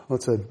Well,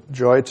 it's a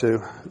joy to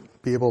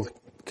be able to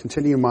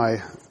continue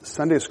my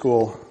Sunday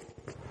school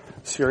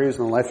series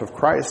on the life of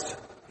Christ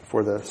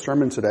for the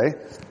sermon today.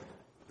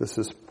 This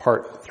is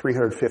part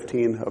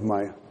 315 of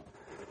my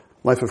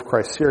Life of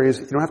Christ series.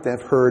 You don't have to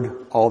have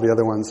heard all the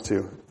other ones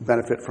to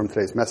benefit from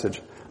today's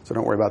message, so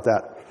don't worry about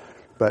that.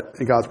 But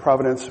in God's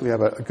providence, we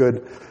have a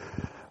good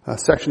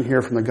section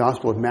here from the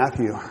Gospel of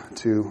Matthew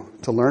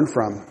to learn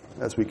from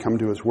as we come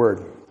to His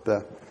Word.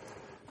 The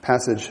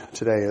passage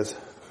today is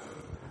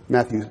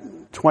Matthew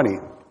 20,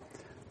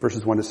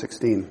 verses 1 to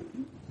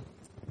 16.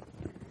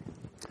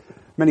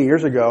 Many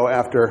years ago,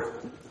 after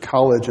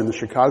college in the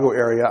Chicago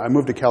area, I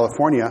moved to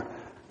California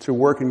to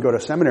work and go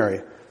to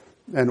seminary.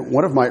 And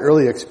one of my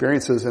early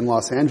experiences in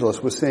Los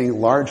Angeles was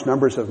seeing large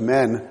numbers of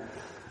men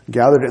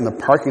gathered in the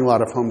parking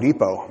lot of Home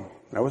Depot.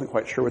 I wasn't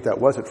quite sure what that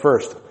was at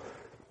first.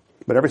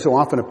 But every so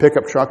often a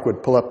pickup truck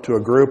would pull up to a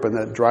group and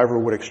the driver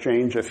would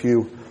exchange a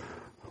few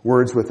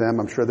words with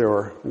them. I'm sure there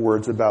were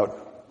words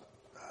about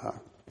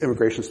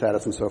immigration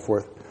status and so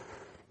forth.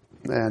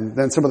 And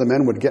then some of the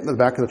men would get in the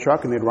back of the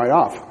truck and they'd ride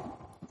off.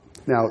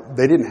 Now,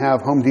 they didn't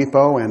have Home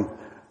Depot and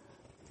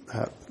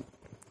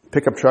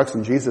pickup trucks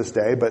in Jesus'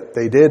 day, but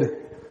they did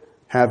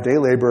have day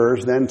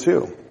laborers then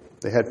too.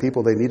 They had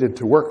people they needed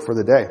to work for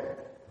the day.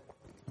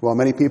 While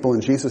many people in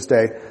Jesus'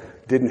 day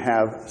didn't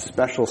have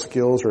special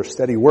skills or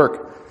steady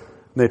work,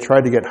 they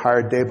tried to get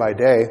hired day by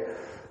day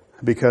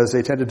because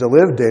they tended to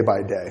live day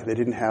by day. They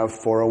didn't have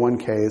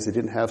 401ks, they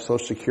didn't have Social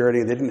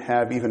Security, they didn't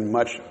have even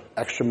much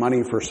extra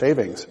money for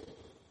savings.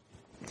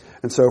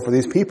 And so for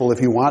these people,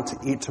 if you want to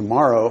eat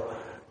tomorrow,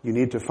 you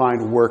need to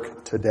find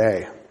work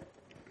today.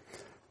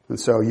 And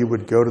so you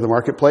would go to the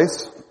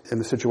marketplace in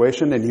the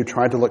situation and you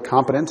tried to look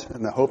competent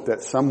in the hope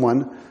that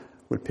someone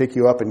would pick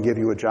you up and give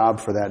you a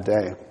job for that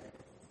day.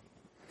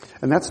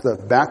 And that's the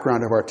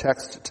background of our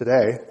text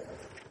today,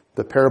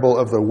 the parable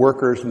of the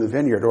workers in the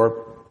vineyard,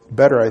 or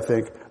better, I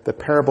think, the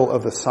parable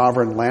of the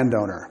sovereign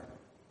landowner.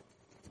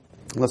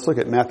 Let's look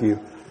at Matthew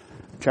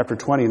chapter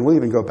 20, and we'll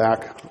even go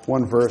back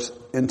one verse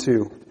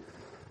into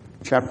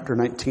chapter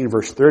 19,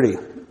 verse 30.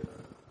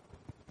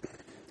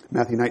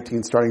 Matthew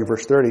 19, starting at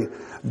verse 30.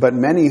 But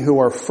many who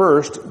are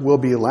first will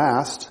be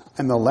last,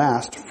 and the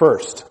last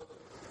first.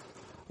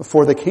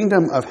 For the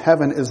kingdom of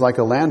heaven is like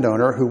a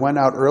landowner who went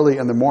out early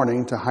in the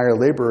morning to hire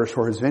laborers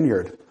for his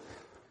vineyard.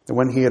 And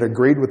when he had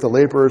agreed with the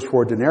laborers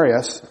for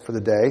denarius for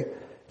the day,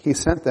 he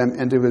sent them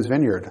into his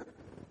vineyard.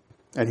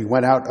 And he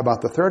went out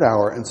about the third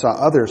hour and saw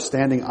others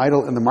standing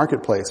idle in the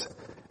marketplace.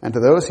 And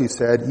to those he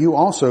said, "You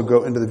also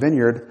go into the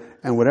vineyard,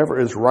 and whatever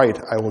is right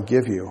I will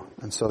give you."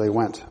 And so they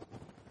went.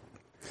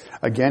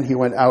 Again he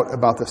went out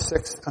about the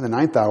 6th and the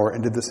 9th hour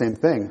and did the same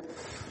thing.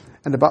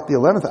 And about the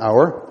 11th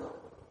hour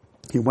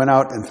he went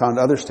out and found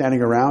others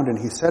standing around, and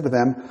he said to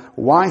them,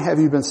 "Why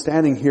have you been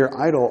standing here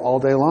idle all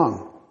day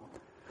long?"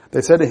 They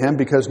said to him,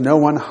 "Because no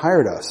one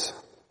hired us."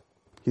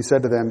 He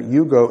said to them,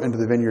 "You go into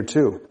the vineyard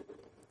too."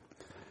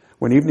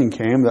 When evening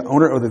came, the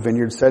owner of the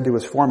vineyard said to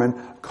his foreman,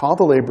 "Call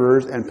the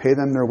laborers and pay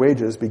them their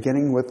wages,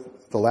 beginning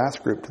with the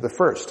last group to the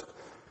first."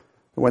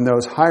 When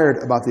those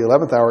hired about the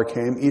 11th hour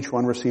came, each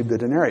one received a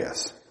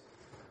denarius.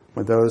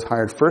 When those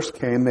hired first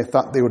came, they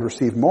thought they would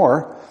receive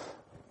more,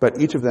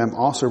 but each of them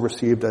also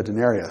received a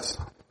denarius.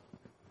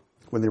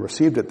 When they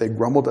received it, they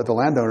grumbled at the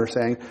landowner,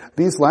 saying,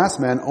 "These last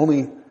men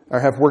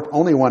have worked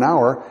only 1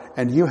 hour,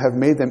 and you have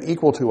made them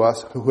equal to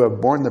us who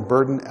have borne the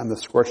burden and the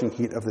scorching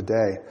heat of the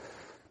day."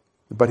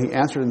 But he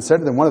answered and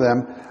said to one of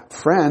them,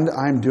 "Friend,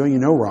 I am doing you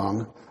no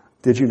wrong.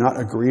 Did you not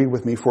agree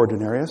with me for a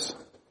denarius?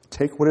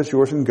 Take what is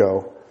yours and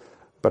go.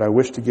 But I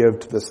wish to give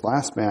to this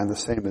last man the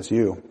same as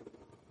you.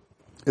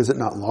 Is it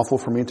not lawful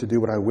for me to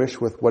do what I wish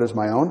with what is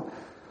my own?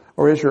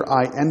 Or is your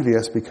eye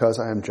envious because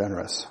I am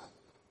generous?"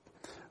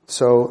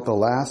 So the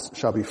last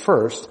shall be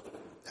first,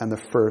 and the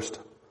first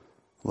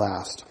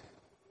last.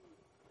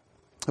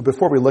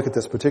 Before we look at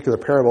this particular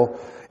parable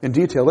in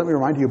detail, let me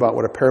remind you about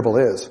what a parable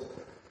is.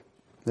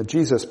 That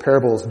Jesus'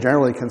 parables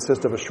generally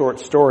consist of a short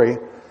story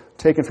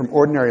taken from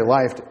ordinary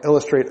life to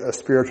illustrate a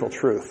spiritual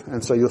truth.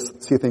 And so you'll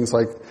see things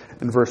like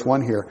in verse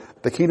 1 here,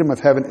 the kingdom of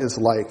heaven is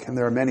like, and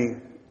there are many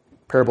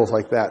parables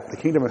like that. The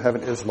kingdom of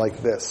heaven is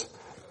like this.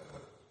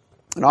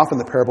 And often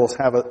the parables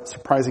have a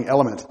surprising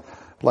element.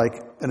 Like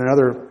in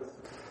another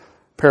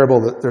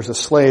parable, there's a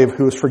slave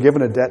who is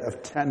forgiven a debt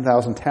of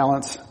 10,000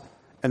 talents,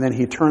 and then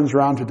he turns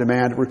around to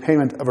demand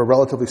repayment of a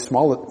relatively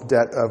small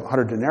debt of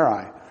 100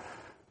 denarii.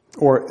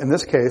 Or in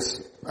this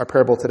case, our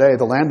parable today,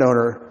 the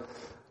landowner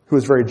who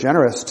is very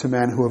generous to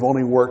men who have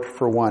only worked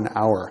for 1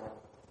 hour.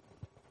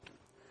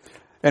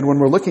 And when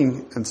we're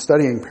looking and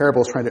studying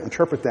parables, trying to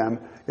interpret them,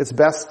 it's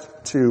best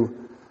to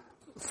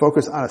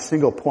focus on a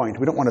single point.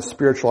 We don't want to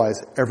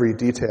spiritualize every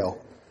detail.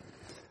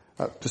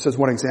 Just as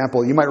one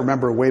example, you might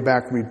remember way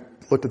back when we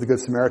looked at the Good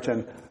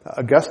Samaritan,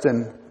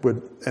 Augustine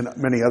would, and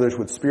many others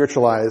would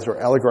spiritualize or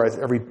allegorize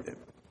every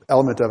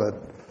element of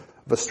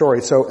a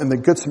story. So in the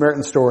Good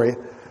Samaritan story,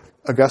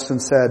 Augustine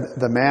said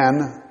the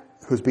man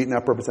who's beaten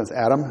up represents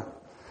Adam.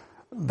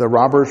 The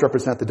robbers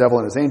represent the devil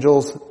and his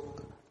angels.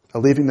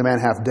 Leaving the man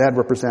half dead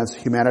represents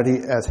humanity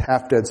as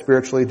half dead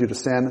spiritually due to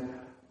sin,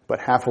 but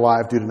half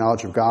alive due to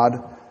knowledge of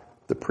God.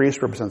 The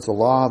priest represents the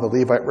law. The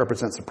Levite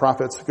represents the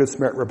prophets. The Good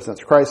Samaritan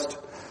represents Christ.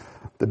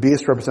 The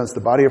beast represents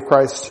the body of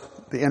Christ.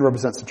 The inn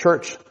represents the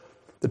church.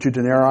 The 2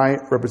 denarii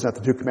represent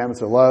the 2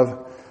 commandments of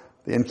love.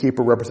 The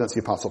innkeeper represents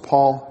the Apostle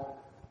Paul.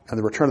 And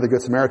the return of the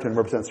Good Samaritan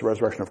represents the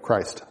resurrection of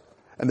Christ.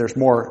 And there's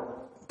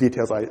more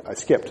details I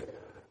skipped.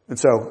 And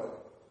so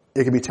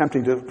it can be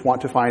tempting to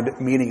want to find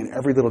meaning in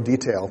every little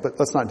detail, but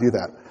let's not do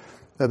that.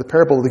 The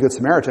parable of the Good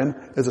Samaritan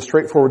is a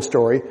straightforward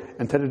story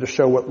intended to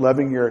show what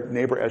loving your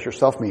neighbor as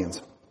yourself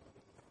means.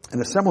 In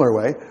a similar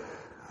way,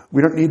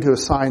 we don't need to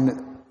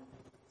assign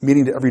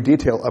meaning to every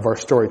detail of our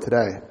story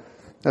today.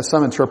 As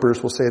some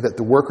interpreters will say that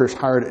the workers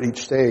hired at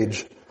each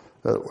stage,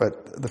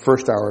 at the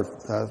first hour,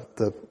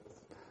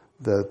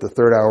 the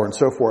third hour, and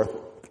so forth,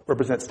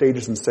 represent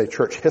stages in, say,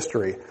 church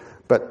history.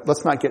 But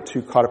let's not get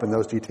too caught up in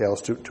those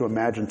details to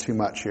imagine too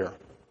much here.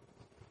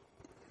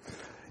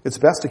 It's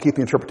best to keep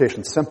the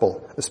interpretation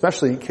simple,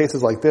 especially in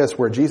cases like this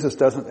where Jesus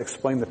doesn't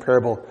explain the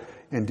parable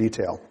in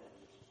detail.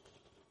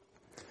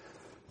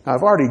 Now,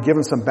 I've already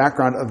given some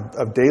background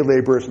of day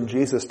laborers in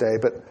Jesus' day,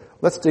 but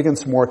let's dig in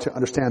some more to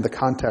understand the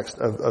context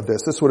of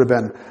this. This would have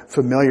been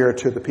familiar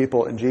to the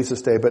people in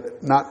Jesus' day,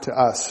 but not to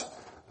us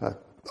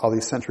all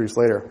these centuries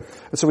later.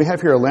 And so we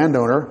have here a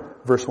landowner,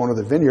 verse 1 of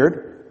the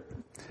vineyard,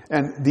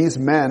 and these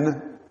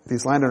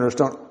landowners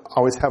don't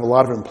always have a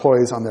lot of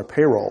employees on their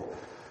payroll.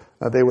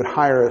 They would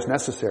hire as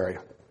necessary.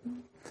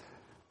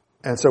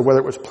 And so whether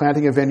it was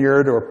planting a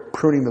vineyard or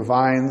pruning the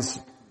vines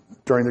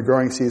during the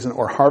growing season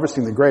or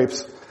harvesting the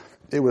grapes,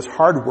 it was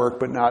hard work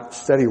but not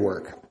steady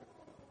work.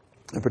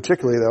 And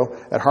particularly, though,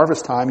 at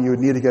harvest time, you would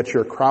need to get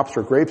your crops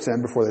or grapes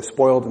in before they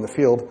spoiled in the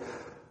field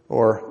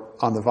or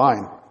on the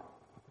vine.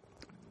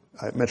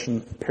 I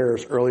mentioned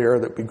pears earlier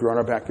that we grow in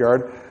our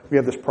backyard. We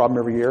have this problem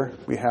every year.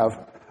 We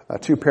have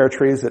 2 pear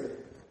trees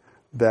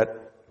that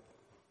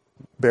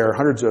bear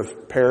hundreds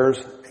of pears,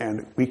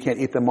 and we can't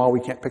eat them all. We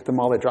can't pick them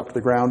all. They drop to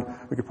the ground.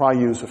 We could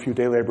probably use a few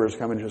day laborers to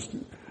come and just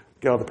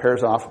get all the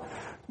pears off.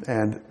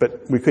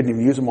 But we couldn't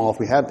even use them all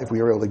if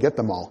we were able to get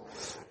them all.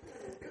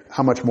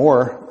 How much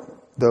more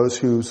those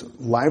whose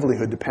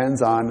livelihood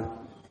depends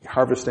on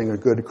harvesting a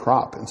good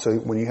crop. And so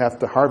when you have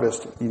to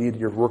harvest, you need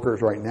your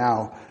workers right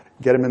now.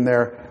 Get them in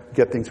there,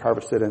 get things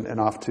harvested and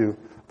off to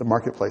the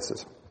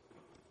marketplaces.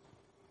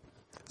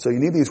 So you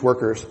need these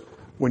workers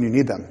when you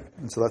need them.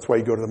 And so that's why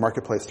you go to the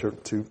marketplace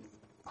to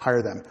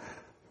hire them.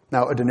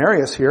 Now, a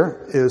denarius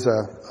here is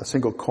a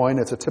single coin.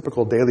 It's a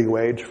typical daily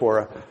wage for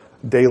a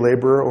day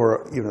laborer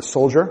or even a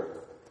soldier.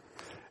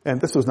 And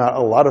this was not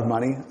a lot of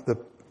money.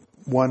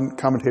 One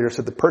commentator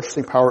said the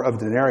purchasing power of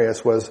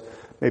denarius was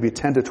maybe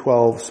 10 to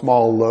 12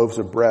 small loaves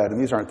of bread.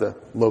 And these aren't the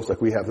loaves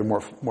like we have. They're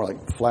more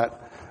like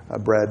flat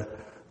bread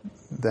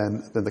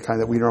than the kind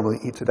that we normally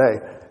eat today.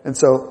 And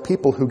so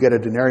people who get a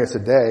denarius a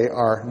day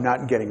are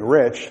not getting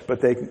rich,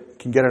 but they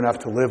can get enough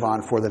to live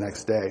on for the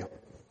next day.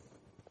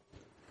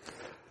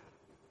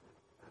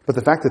 But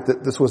the fact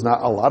that this was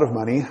not a lot of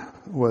money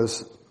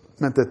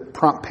meant that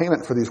prompt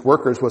payment for these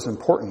workers was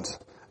important.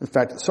 In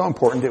fact, it's so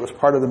important it was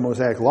part of the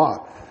Mosaic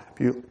law.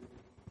 If you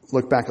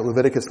look back at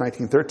Leviticus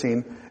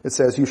 19:13, it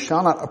says, "You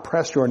shall not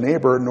oppress your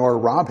neighbor nor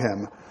rob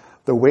him.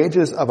 The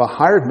wages of a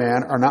hired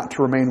man are not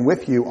to remain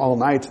with you all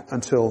night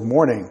until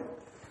morning."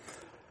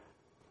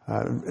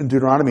 In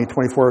Deuteronomy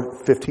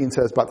 24:15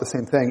 says about the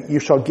same thing. "You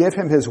shall give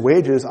him his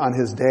wages on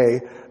his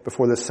day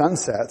before the sun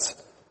sets,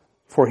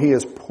 for he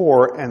is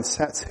poor and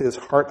sets his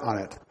heart on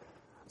it,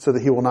 so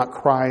that he will not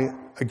cry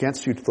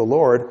against you to the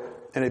Lord,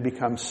 and it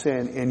becomes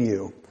sin in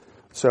you."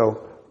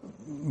 So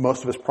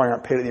most of us probably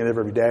aren't paid at the end of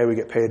every day. We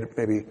get paid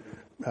maybe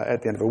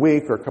at the end of a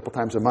week or a couple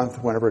times a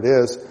month, whenever it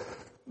is.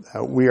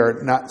 We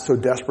are not so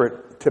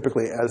desperate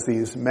typically as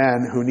these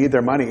men who need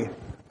their money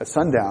at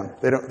sundown.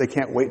 They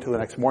can't wait till the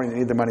next morning. They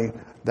need the money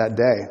that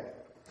day.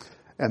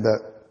 And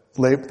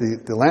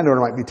the landowner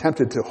might be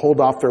tempted to hold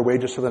off their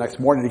wages till the next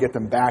morning to get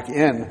them back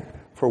in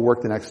for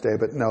work the next day.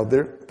 But no,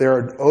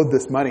 they're owed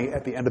this money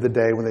at the end of the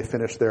day when they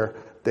finish their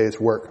day's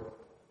work.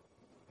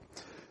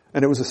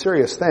 And it was a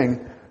serious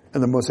thing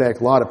in the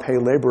Mosaic law to pay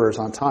laborers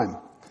on time.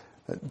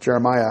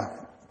 Jeremiah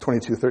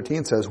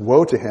 22:13 says,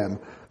 "Woe to him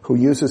who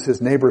uses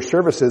his neighbor's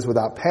services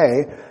without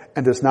pay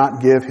and does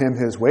not give him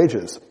his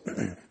wages."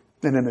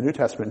 And in the New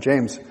Testament,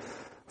 James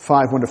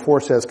 5:1-4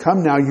 says,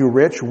 "Come now, you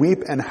rich,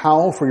 weep and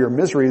howl for your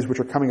miseries which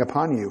are coming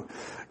upon you.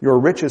 Your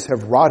riches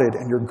have rotted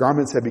and your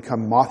garments have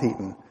become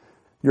moth-eaten.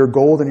 Your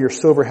gold and your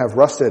silver have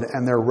rusted,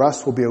 and their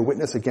rust will be a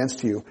witness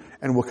against you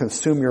and will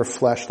consume your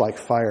flesh like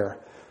fire.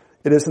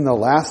 It is in the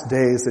last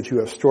days that you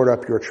have stored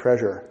up your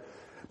treasure.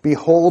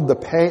 Behold, the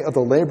pay of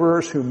the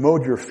laborers who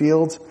mowed your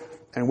fields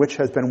and which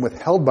has been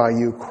withheld by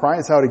you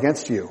cries out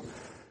against you.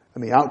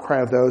 And the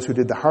outcry of those who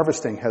did the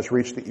harvesting has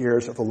reached the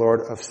ears of the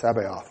Lord of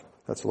Sabaoth."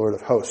 That's the Lord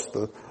of hosts,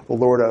 the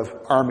Lord of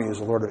armies,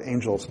 the Lord of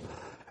angels.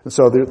 And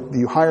so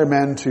you hire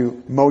men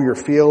to mow your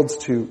fields,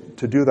 to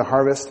do the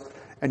harvest,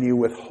 and you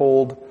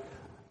withhold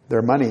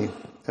their money,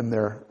 and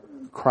their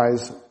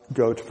cries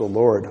go to the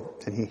Lord,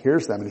 and he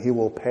hears them, and he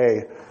will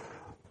pay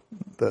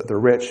the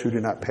rich who do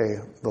not pay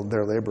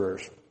their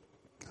laborers.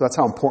 So that's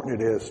how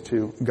important it is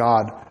to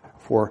God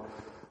for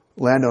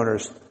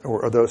landowners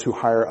or those who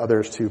hire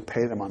others to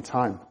pay them on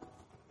time.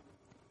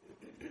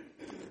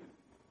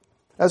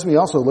 As we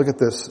also look at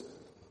this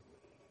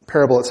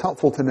parable, it's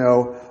helpful to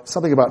know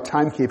something about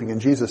timekeeping in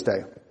Jesus'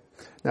 day.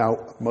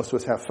 Now, most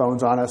of us have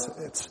phones on us.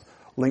 It's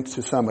linked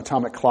to some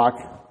atomic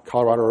clock,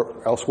 Colorado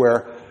or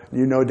elsewhere.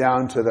 You know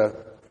down to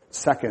the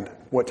second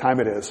what time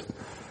it is.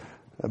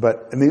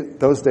 But in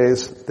those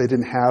days, they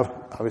didn't have,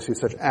 obviously,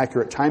 such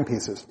accurate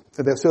timepieces.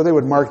 So they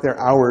would mark their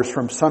hours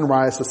from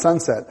sunrise to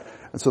sunset.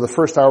 And so the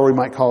first hour we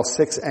might call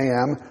 6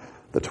 a.m.,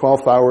 the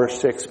 12th hour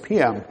 6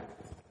 p.m.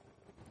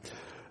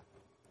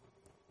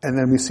 And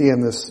then we see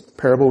in this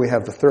parable, we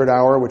have the third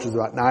hour, which is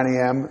about 9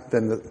 a.m.,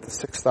 then the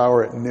 6th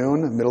hour at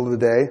noon, the middle of the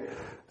day,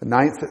 the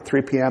 9th at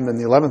 3 p.m., then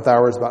the 11th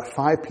hour is about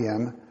 5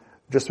 p.m.,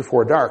 just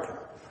before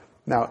dark.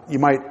 Now, you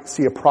might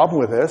see a problem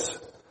with this.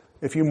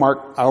 If you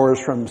mark hours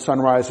from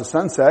sunrise to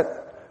sunset,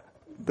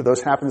 do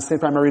those happen at the same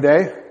time every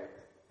day?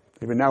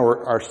 Even now,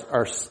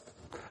 our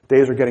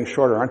days are getting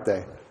shorter, aren't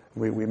they?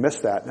 We miss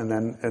that. And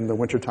then in the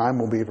wintertime,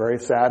 we'll be very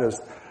sad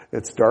as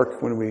it's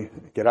dark when we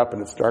get up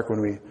and it's dark when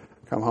we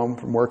come home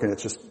from work, and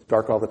it's just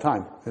dark all the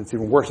time. And it's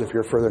even worse if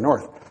you're further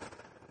north.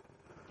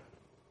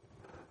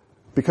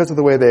 Because of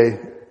the way they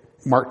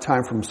marked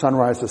time from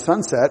sunrise to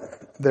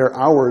sunset, their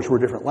hours were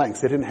different lengths.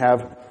 They didn't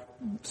have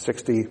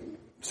 60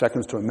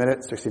 seconds to a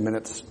minute, 60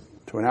 minutes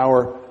to an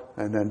hour,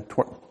 and then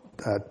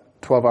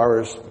 12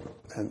 hours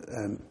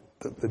and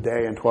the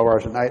day and 12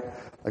 hours at night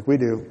like we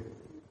do.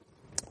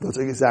 Those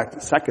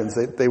exact seconds,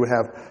 they would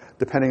have,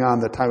 depending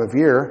on the time of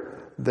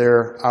year,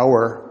 their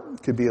hour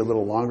could be a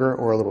little longer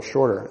or a little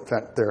shorter. In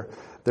fact,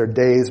 their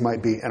days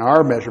might be, in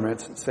our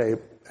measurements, say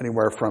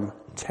anywhere from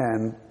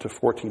 10 to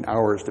 14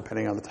 hours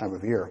depending on the time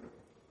of year.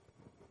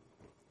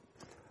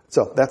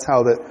 So that's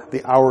how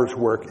the hours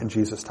work in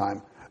Jesus'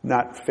 time.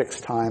 Not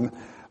fixed time.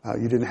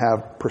 You didn't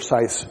have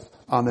precise,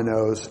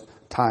 on-the-nose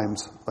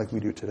times like we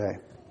do today.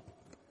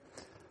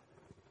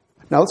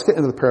 Now let's get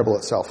into the parable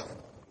itself.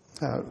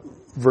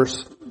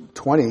 Verse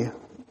 20,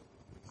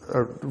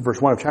 or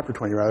verse 1 of chapter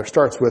 20 rather,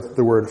 starts with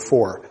the word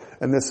for.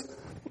 And this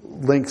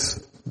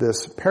links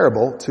this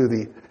parable to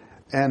the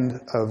end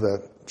of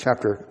the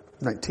chapter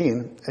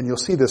 19. And you'll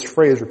see this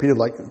phrase repeated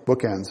like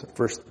bookends.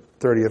 Verse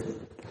 30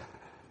 of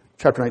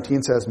chapter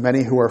 19 says,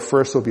 many who are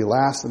first will be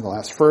last and the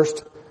last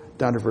first.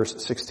 Down to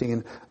verse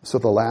 16, so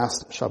the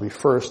last shall be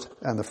first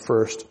and the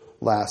first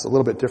last. A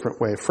little bit different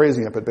way of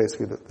phrasing it, but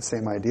basically the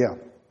same idea.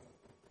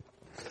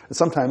 And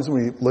sometimes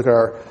when we look at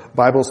our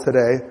Bibles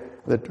today,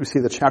 that we see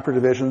the chapter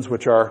divisions,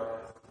 which are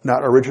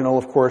not original,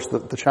 of course.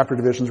 The chapter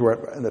divisions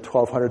were in the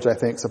 1200s, I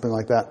think, something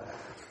like that.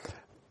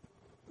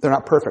 They're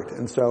not perfect.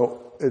 And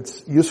so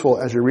it's useful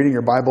as you're reading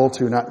your Bible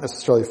to not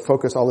necessarily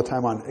focus all the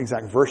time on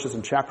exact verses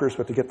and chapters,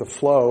 but to get the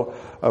flow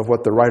of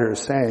what the writer is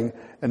saying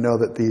and know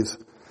that these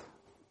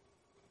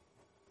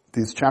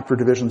chapter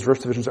divisions, verse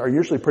divisions are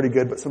usually pretty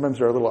good, but sometimes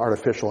they're a little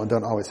artificial and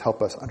don't always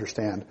help us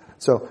understand.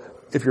 So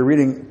if you're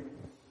reading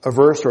a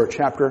verse or a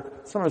chapter,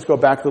 sometimes go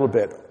back a little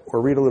bit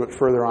or read a little bit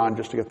further on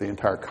just to get the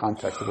entire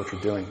context of what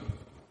you're doing.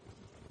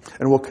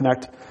 And we'll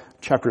connect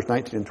chapters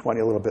 19 and 20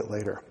 a little bit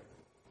later.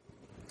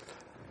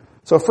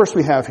 So first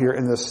we have here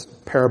in this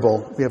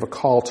parable, we have a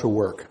call to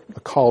work. A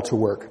call to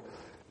work.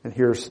 And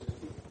here's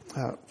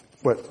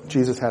what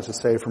Jesus has to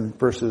say from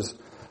verses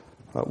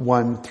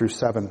 1 through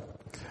 7.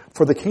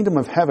 For the kingdom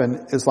of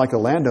heaven is like a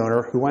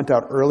landowner who went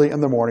out early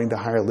in the morning to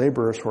hire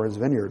laborers for his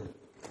vineyard.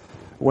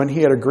 When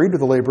he had agreed with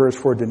the laborers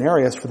for a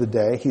denarius for the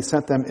day, he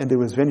sent them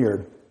into his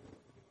vineyard.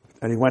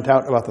 And he went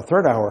out about the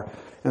third hour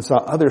and saw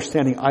others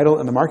standing idle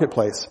in the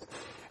marketplace.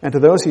 And to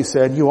those he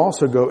said, you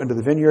also go into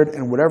the vineyard,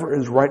 and whatever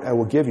is right I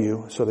will give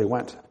you. So they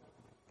went.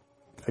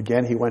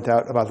 Again he went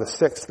out about the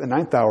 6th and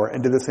 9th hour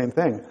and did the same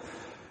thing.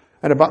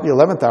 And about the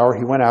 11th hour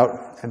he went out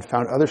and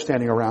found others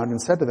standing around and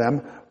said to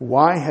them,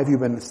 why have you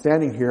been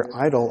standing here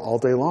idle all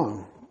day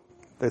long?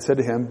 They said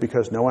to him,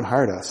 because no one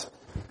hired us.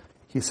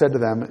 He said to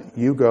them,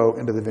 you go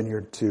into the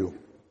vineyard too.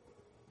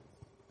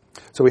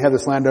 So we have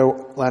this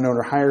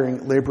landowner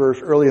hiring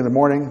laborers early in the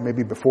morning,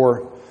 maybe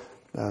before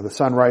the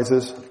sun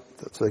rises,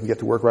 so they can get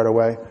to work right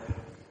away.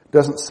 It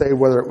doesn't say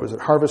whether it was at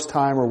harvest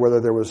time or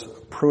whether there was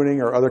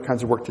pruning or other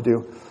kinds of work to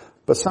do.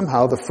 But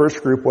somehow the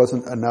first group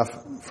wasn't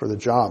enough for the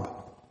job.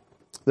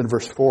 Then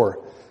verse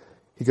 4,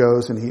 he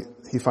goes and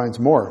he finds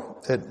more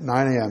at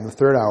 9 a.m., the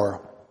third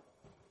hour.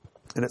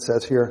 And it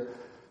says here,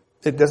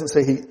 it doesn't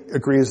say he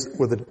agrees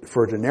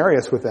for a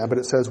denarius with them, but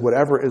it says,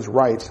 whatever is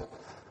right,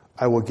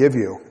 I will give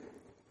you.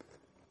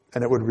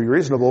 And it would be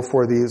reasonable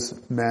for these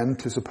men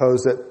to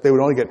suppose that they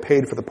would only get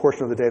paid for the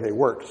portion of the day they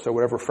worked. So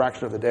whatever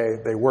fraction of the day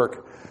they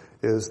work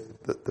is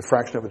the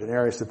fraction of a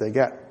denarius that they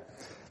get.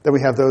 Then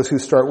we have those who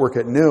start work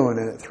at noon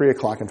and at 3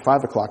 o'clock and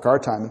 5 o'clock our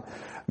time.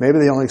 Maybe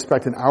they only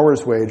expect an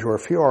hour's wage or a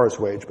few hours'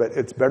 wage, but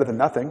it's better than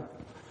nothing.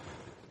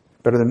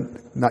 Better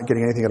than not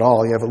getting anything at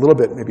all. You have a little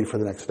bit maybe for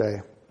the next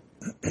day.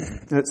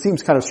 And it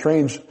seems kind of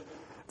strange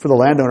for the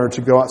landowner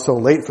to go out so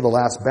late for the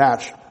last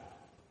batch.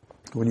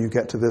 When you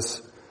get to this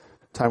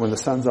time when the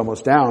sun's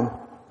almost down,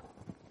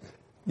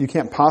 you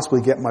can't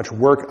possibly get much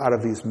work out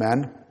of these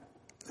men.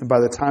 And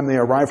by the time they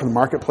arrive from the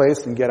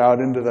marketplace and get out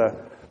into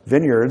the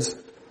vineyards,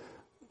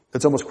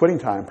 it's almost quitting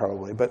time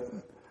probably. But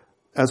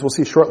as we'll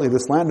see shortly,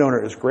 this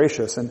landowner is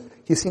gracious, and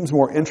he seems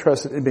more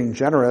interested in being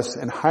generous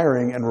and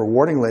hiring and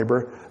rewarding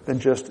labor than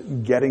just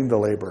getting the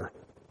labor.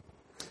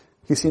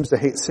 He seems to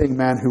hate seeing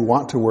men who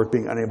want to work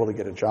being unable to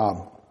get a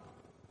job.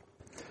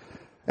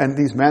 And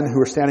these men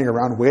who are standing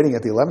around waiting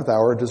at the 11th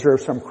hour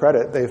deserve some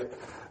credit. They've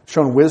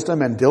shown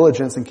wisdom and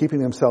diligence in keeping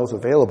themselves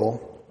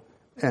available.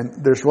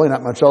 And there's really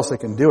not much else they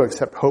can do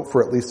except hope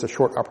for at least a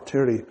short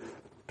opportunity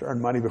to earn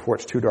money before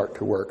it's too dark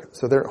to work.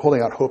 So they're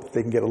holding out hope that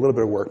they can get a little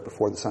bit of work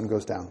before the sun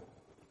goes down.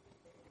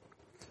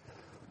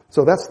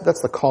 So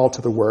that's the call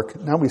to the work.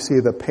 Now we see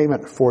the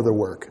payment for the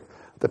work.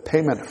 The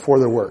payment for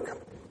the work.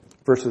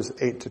 Verses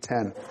 8 to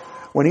 10.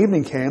 When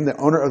evening came, the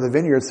owner of the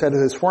vineyard said to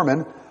his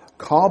foreman,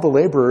 "Call the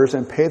laborers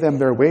and pay them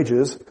their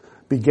wages,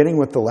 beginning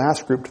with the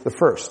last group to the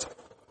first."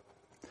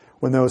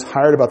 When those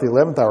hired about the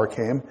 11th hour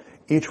came,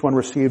 each one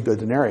received a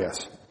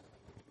denarius.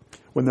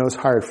 When those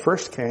hired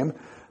first came,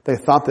 they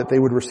thought that they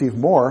would receive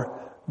more,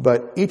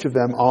 but each of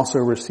them also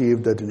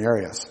received a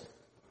denarius.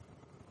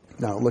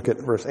 Now look at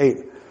verse 8.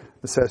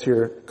 It says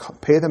here,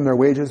 "Pay them their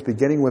wages,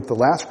 beginning with the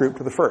last group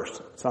to the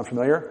first." Sound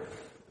familiar?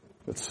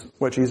 It's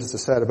what Jesus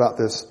has said about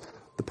this,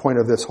 the point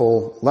of this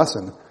whole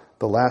lesson.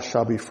 The last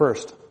shall be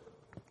first.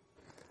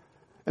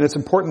 And it's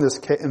important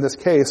in this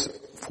case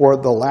for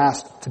the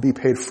last to be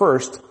paid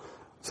first,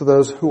 so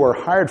those who are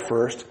hired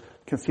first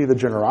can see the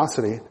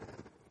generosity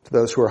to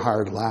those who are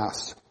hired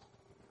last.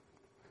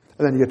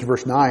 And then you get to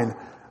verse 9.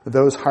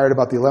 Those hired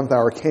about the 11th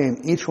hour came.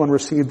 Each one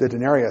received a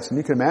denarius. And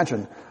you can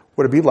imagine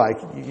what it'd be like.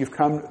 You've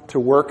come to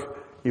work.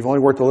 You've only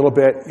worked a little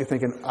bit. You're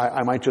thinking,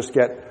 I might just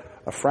get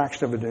a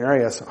fraction of a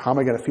denarius. How am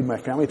I going to feed my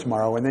family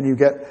tomorrow? And then you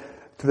get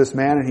to this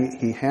man and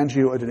he hands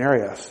you a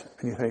denarius.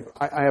 And you think,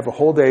 I have a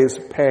whole day's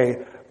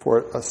pay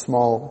for a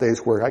small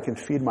day's work. I can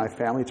feed my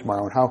family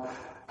tomorrow. And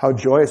how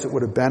joyous it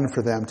would have been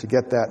for them to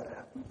get that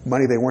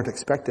money they weren't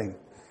expecting.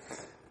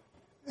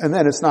 And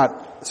then it's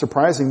not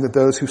surprising that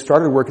those who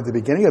started work at the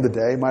beginning of the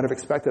day might have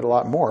expected a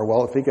lot more.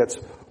 Well, if he gets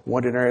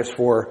one denarius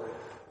for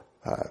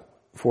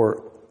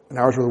an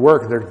hour's worth of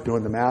work, they're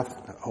doing the math.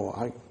 Oh,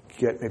 I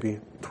get maybe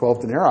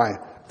 12 denarii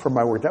for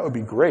my work. That would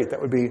be great.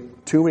 That would be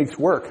 2 weeks'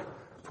 work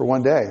for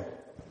one day.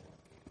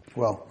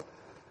 Well,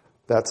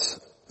 that's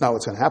not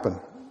what's going to happen.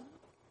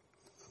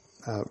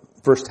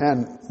 Verse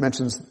 10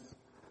 mentions,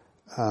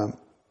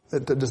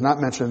 it does not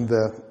mention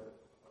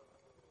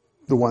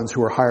the ones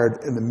who were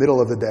hired in the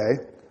middle of the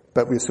day,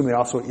 but we assume they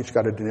also each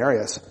got a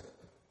denarius.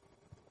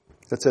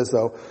 It says,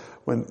 though,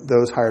 when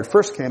those hired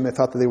first came, they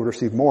thought that they would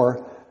receive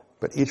more,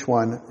 but each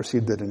one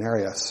received the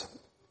denarius.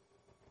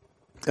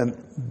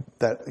 And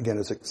that, again,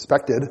 is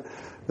expected.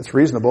 It's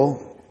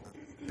reasonable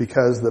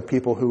because the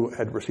people who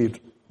had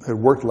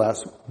worked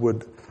less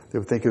they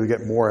would think they would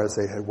get more as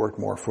they had worked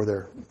more for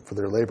their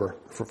labor,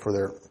 for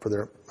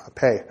their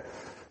pay.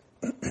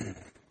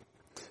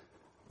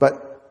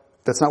 But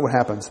that's not what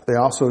happens. They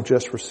also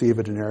just receive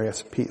a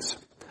denarius apiece.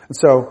 And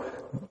so,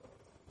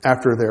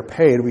 after they're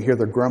paid, we hear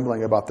they're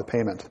grumbling about the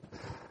payment.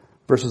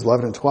 Verses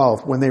 11 and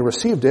 12. When they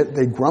received it,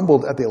 they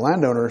grumbled at the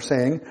landowner,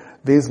 saying,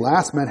 "These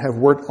last men have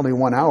worked only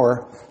 1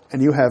 hour,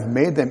 and you have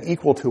made them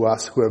equal to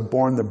us who have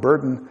borne the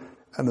burden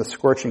and the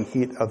scorching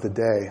heat of the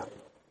day."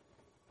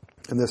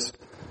 And this,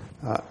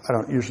 I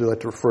don't usually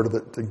like to refer to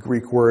the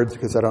Greek words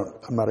because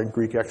I'm not a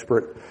Greek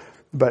expert,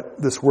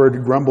 but this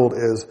word grumbled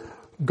is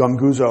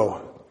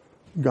gonguzo.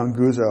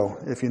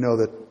 Gonguzo, if you know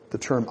the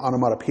term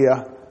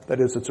onomatopoeia, that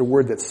is, it's a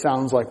word that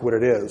sounds like what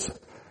it is.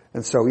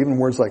 And so even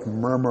words like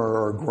murmur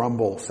or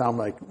grumble sound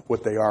like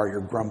what they are.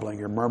 You're grumbling,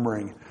 you're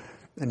murmuring.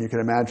 And you can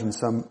imagine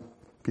some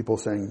people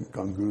saying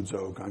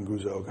gonguzo,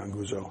 gonguzo,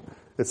 gonguzo.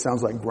 It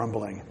sounds like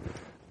grumbling.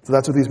 So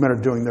that's what these men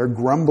are doing. They're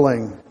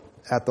grumbling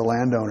at the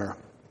landowner.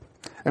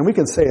 And we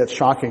can say it's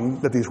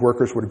shocking that these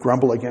workers would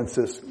grumble against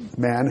this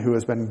man who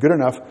has been good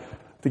enough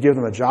to give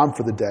them a job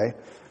for the day.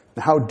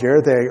 How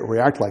dare they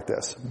react like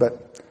this?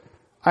 But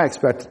I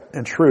expect,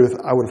 in truth,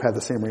 I would have had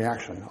the same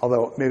reaction.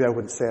 Although maybe I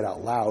wouldn't say it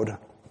out loud.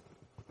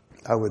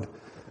 I would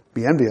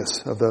be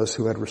envious of those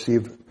who had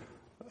received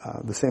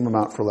the same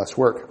amount for less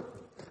work.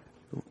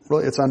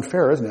 Really, it's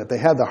unfair, isn't it? They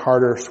had the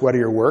harder,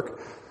 sweatier work.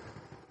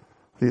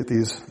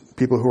 These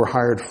people who were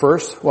hired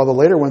first, while the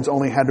later ones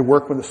only had to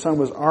work when the sun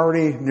was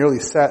already nearly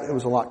set. It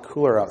was a lot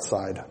cooler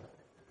outside.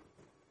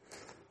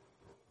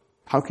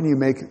 How can you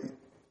make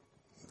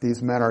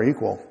these men are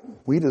equal?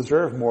 We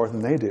deserve more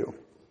than they do.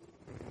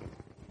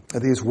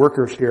 And these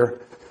workers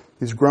here,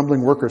 these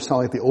grumbling workers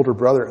sound like the older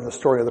brother in the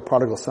story of the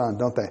prodigal son,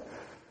 don't they?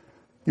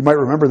 You might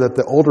remember that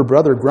the older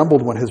brother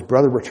grumbled when his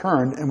brother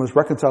returned and was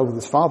reconciled with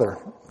his father.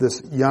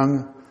 This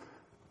young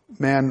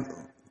man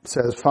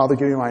says, "Father,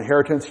 give me my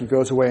inheritance." He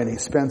goes away and he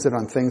spends it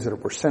on things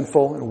that were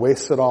sinful and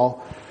wastes it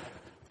all.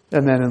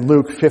 And then in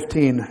Luke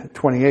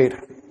 15:28,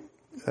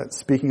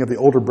 speaking of the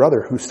older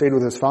brother who stayed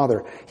with his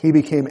father, he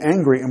became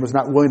angry and was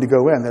not willing to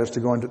go in, that is to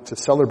go in to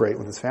celebrate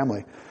with his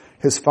family.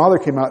 His father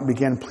came out and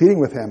began pleading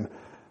with him.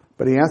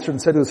 But he answered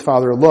and said to his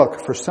father,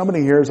 "Look, for so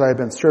many years I have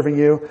been serving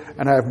you,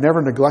 and I have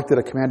never neglected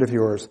a command of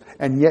yours.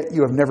 And yet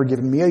you have never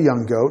given me a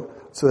young goat,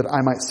 so that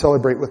I might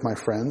celebrate with my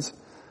friends.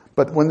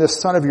 But when this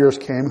son of yours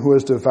came, who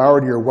has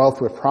devoured your wealth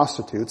with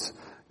prostitutes,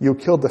 you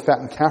killed the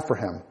fattened calf for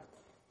him."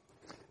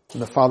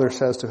 And the father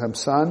says to him,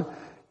 "Son,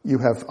 you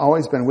have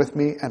always been with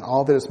me, and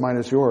all that is mine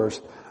is yours.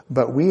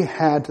 But we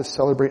had to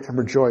celebrate and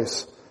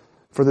rejoice.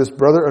 For this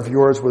brother of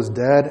yours was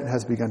dead and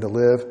has begun to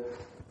live,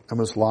 and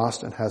was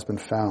lost and has been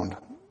found."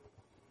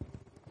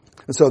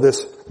 And so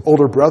this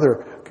older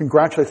brother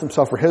congratulates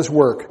himself for his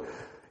work.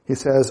 He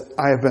says,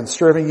 "I have been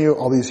serving you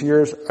all these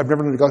years. I've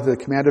never neglected a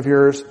command of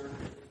yours."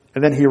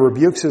 And then he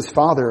rebukes his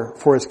father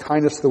for his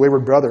kindness to the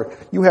wayward brother.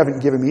 "You haven't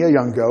given me a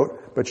young goat,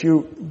 but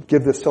you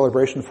give this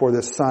celebration for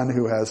this son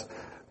who has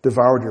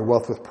devoured your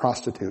wealth with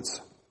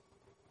prostitutes."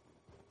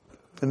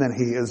 And then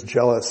he is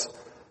jealous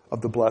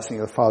of the blessing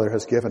the father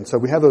has given. So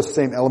we have those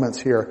same elements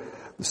here.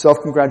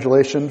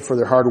 Self-congratulation for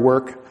their hard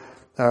work,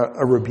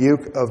 a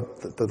rebuke of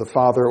the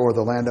father or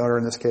the landowner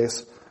in this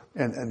case,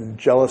 and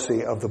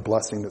jealousy of the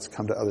blessing that's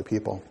come to other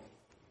people.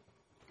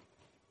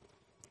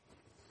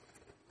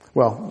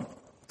 Well,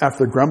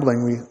 after the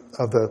grumbling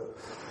of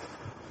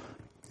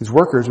these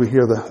workers, we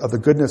hear of the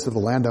goodness of the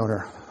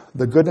landowner.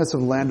 The goodness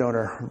of the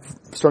landowner,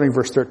 starting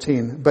verse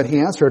 13. "But he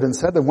answered and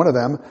said to one of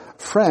them,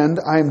 'Friend,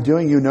 I am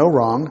doing you no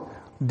wrong.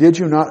 Did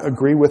you not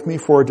agree with me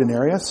for a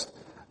denarius?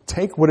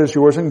 Take what is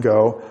yours and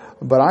go,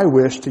 but I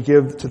wish to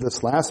give to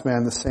this last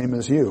man the same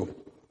as you.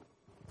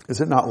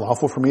 Is it not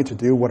lawful for me to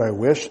do what I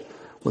wish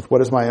with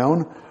what is my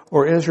own?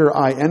 Or is your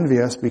eye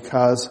envious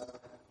because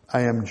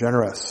I am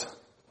generous?'"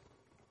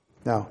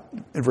 Now,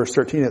 in verse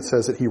 13 it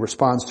says that he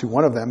responds to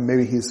one of them.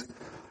 Maybe he's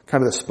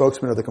kind of the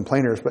spokesman of the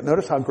complainers, but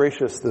notice how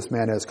gracious this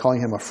man is,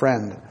 calling him a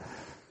friend.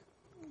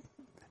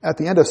 At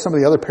the end of some of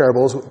the other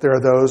parables, there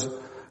are those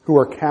who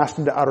are cast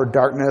into outer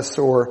darkness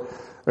or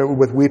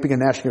with weeping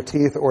and gnashing of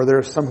teeth, or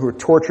there's some who are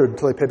tortured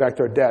until they pay back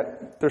their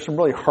debt. There's some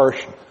really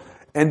harsh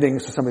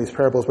endings to some of these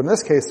parables, but in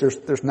this case,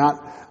 there's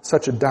not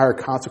such a dire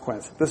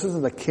consequence. This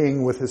isn't a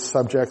king with his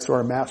subjects or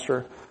a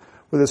master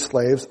with his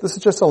slaves. This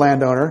is just a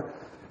landowner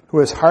who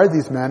has hired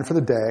these men for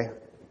the day,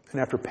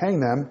 and after paying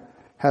them,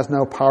 has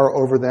no power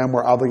over them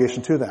or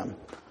obligation to them.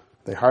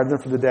 They hired them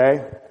for the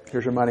day.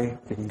 Here's your money.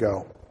 You can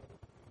go.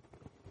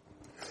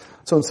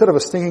 So instead of a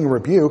stinging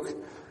rebuke,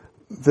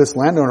 this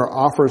landowner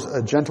offers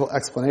a gentle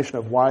explanation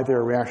of why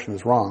their reaction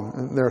is wrong.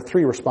 And there are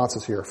three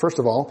responses here. First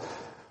of all,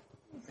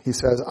 he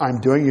says, "I'm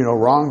doing you no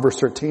wrong." Verse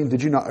 13,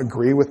 "Did you not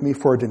agree with me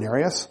for a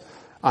denarius?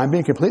 I'm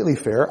being completely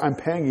fair. I'm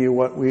paying you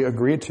what we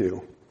agreed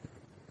to."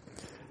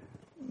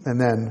 And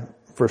then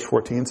verse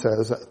 14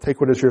 says, "Take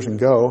what is yours and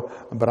go,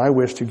 but I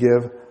wish to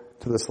give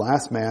to this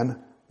last man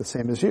the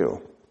same as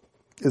you.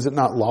 Is it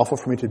not lawful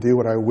for me to do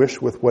what I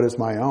wish with what is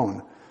my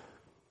own?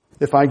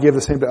 If I give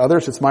the same to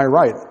others, it's my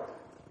right.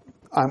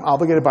 I'm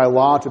obligated by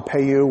law to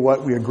pay you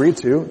what we agreed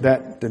to,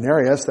 that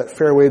denarius, that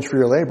fair wage for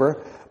your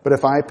labor. But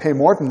if I pay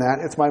more than that,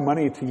 it's my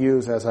money to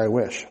use as I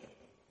wish."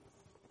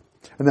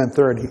 And then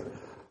third,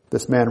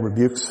 this man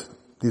rebukes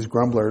these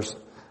grumblers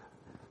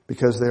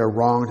because they are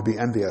wrong to be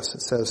envious.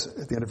 It says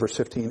at the end of verse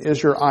 15,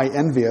 "Is your eye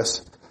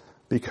envious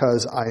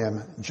because I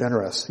am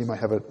generous?" You might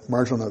have a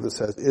marginal note that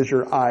says, "Is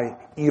your eye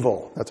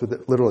evil?" That's what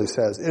it literally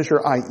says. "Is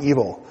your eye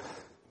evil?"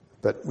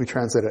 But we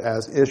translate it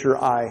as, "Is your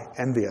eye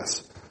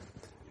envious?"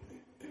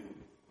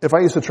 If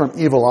I use the term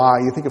evil eye,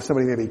 you think of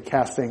somebody maybe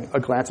casting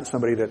a glance at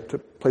somebody to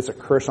place a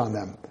curse on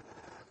them.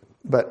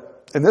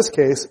 But in this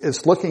case,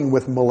 it's looking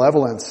with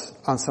malevolence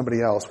on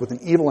somebody else, with an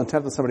evil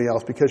intent on somebody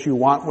else because you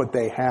want what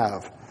they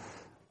have.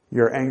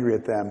 You're angry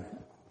at them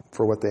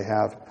for what they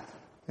have,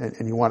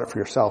 and you want it for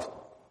yourself.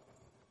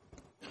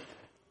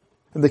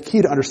 And the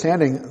key to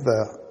understanding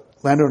the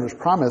landowner's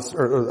promise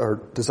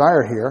or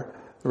desire here,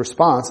 the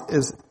response,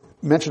 is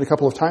mentioned a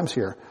couple of times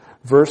here.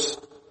 Verse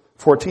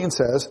 14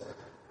 says,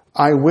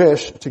 "I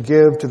wish to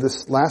give to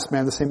this last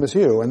man the same as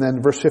you." And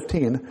then verse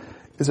 15,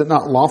 "Is it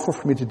not lawful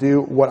for me to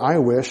do what I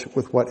wish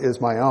with what is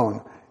my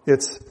own?"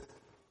 It's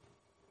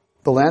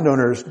the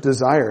landowner's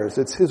desires.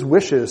 It's his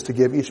wishes to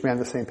give each man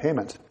the same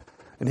payment.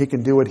 And he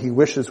can do what he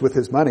wishes with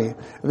his money.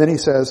 And then he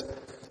says,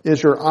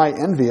 "Is your eye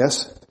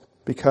envious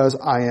because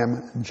I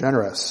am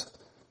generous?"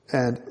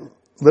 And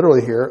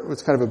literally here,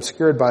 it's kind of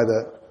obscured by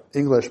the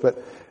English,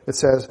 but it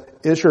says,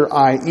 "Is your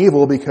eye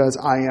evil because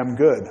I am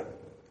good?"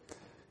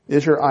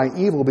 Is your eye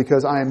evil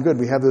because I am good?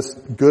 We have this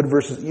good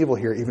versus evil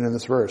here, even in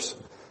this verse.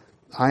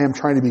 I am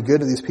trying to be good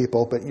to these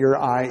people, but your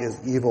eye is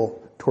evil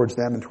towards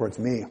them and towards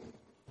me.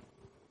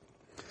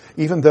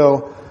 Even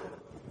though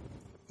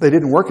they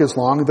didn't work as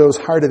long, those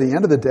hired at the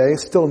end of the day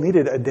still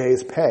needed a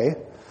day's pay,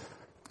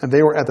 and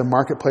they were at the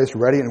marketplace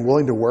ready and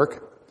willing to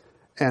work,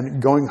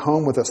 and going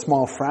home with a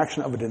small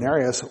fraction of a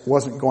denarius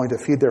wasn't going to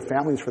feed their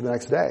families for the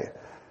next day.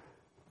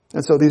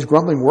 And so these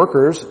grumbling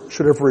workers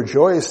should have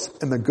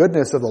rejoiced in the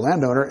goodness of the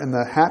landowner and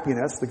the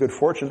happiness, the good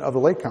fortune of the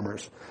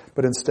latecomers.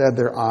 But instead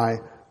their eye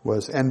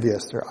was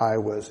envious. Their eye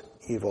was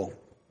evil.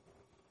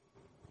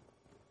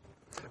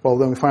 Well,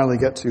 then we finally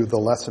get to the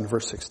lesson,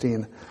 verse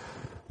 16.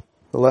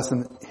 The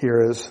lesson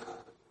here is,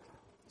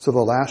 so the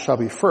last shall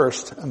be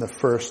first, and the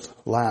first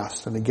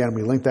last. And again,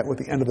 we link that with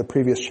the end of the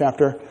previous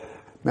chapter,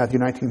 Matthew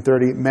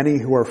 19:30. Many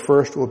who are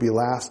first will be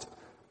last,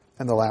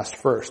 and the last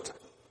first.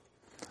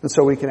 And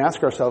so we can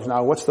ask ourselves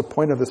now, what's the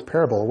point of this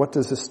parable? What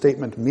does this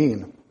statement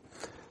mean?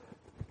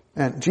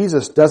 And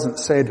Jesus doesn't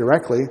say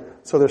directly,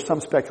 so there's some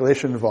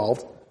speculation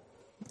involved.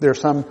 There are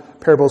some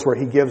parables where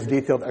he gives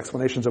detailed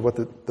explanations of what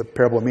the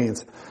parable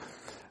means.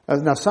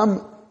 Now,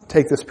 some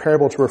take this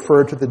parable to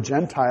refer to the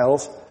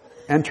Gentiles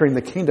entering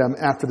the kingdom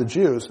after the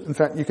Jews. In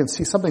fact, you can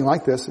see something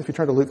like this if you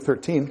turn to Luke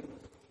 13.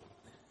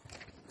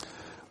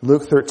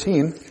 Luke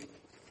 13,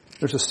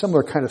 there's a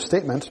similar kind of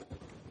statement.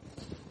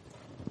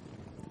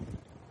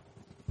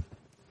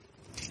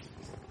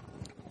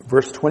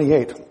 Verse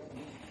 28.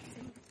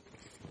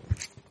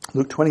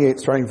 Luke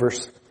 28,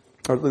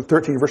 Luke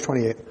 13, verse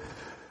 28.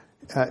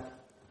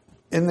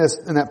 In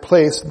that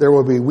place, there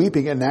will be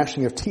weeping and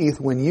gnashing of teeth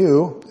when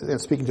you,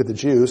 and speaking to the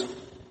Jews,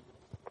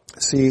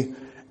 see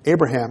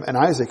Abraham and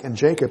Isaac and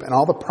Jacob and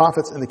all the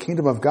prophets in the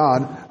kingdom of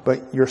God,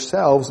 but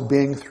yourselves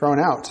being thrown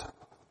out.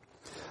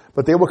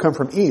 But they will come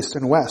from east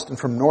and west and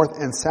from north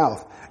and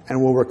south,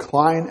 and will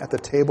recline at the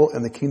table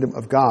in the kingdom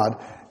of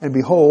God. And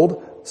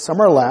behold,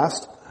 some are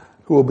last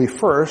who will be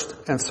first,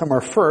 and some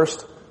are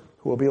first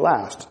who will be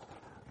last.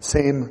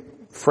 Same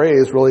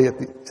phrase really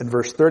in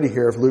verse 30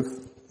 here of Luke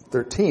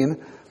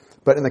 13,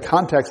 but in the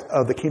context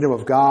of the kingdom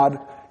of God,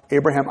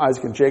 Abraham,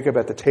 Isaac, and Jacob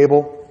at the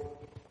table,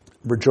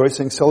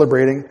 rejoicing,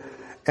 celebrating,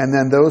 and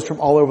then those from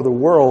all over the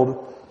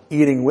world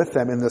eating with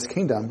them in this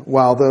kingdom,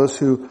 while those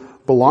who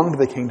belong to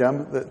the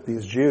kingdom,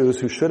 these Jews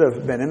who should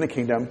have been in the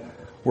kingdom,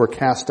 were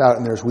cast out,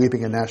 and there's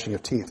weeping and gnashing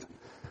of teeth.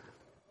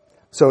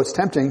 So it's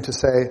tempting to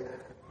say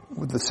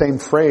with the same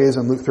phrase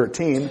in Luke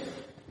 13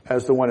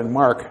 as the one in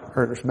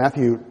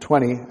Matthew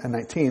 20 and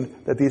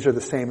 19, that these are the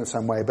same in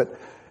some way. But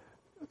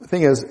the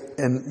thing is,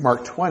 in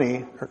Matthew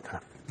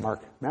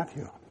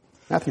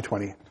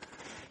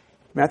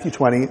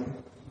 20,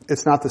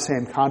 it's not the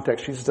same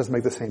context. Jesus doesn't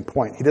make the same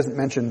point. He doesn't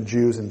mention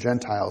Jews and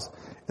Gentiles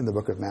in the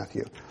book of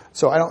Matthew.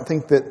 So I don't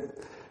think that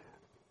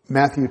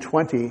Matthew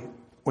 20,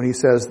 when he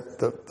says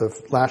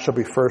the last shall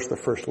be first, the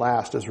first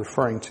last, is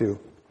referring to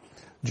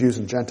Jews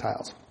and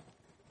Gentiles.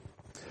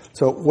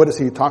 So what is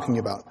he talking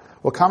about?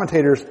 Well,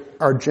 commentators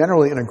are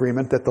generally in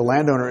agreement that the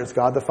landowner is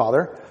God the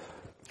Father,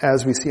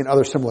 as we see in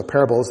other similar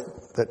parables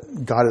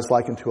that God is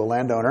likened to a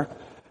landowner.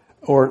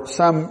 Or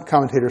some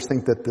commentators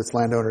think that this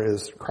landowner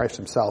is Christ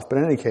himself. But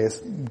in any case,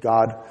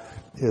 God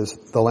is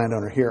the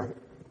landowner here.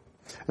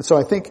 And so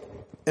I think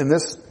in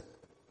this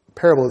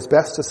parable it's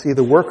best to see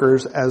the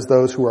workers as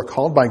those who are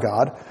called by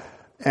God,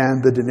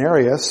 and the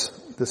denarius,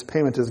 this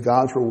payment, is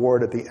God's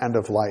reward at the end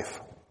of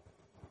life.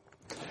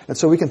 And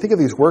so we can think of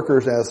these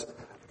workers as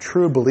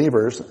true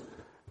believers.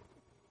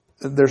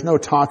 There's no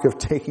talk of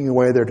taking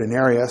away their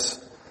denarius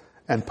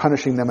and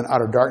punishing them in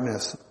outer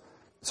darkness.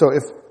 So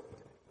if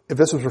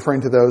this was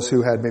referring to those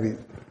who had maybe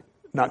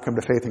not come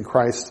to faith in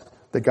Christ,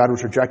 that God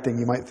was rejecting,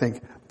 you might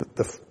think that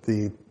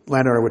the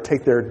landowner would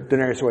take their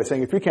denarius away,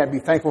 saying, if you can't be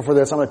thankful for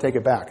this, I'm going to take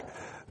it back.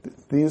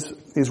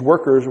 These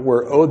workers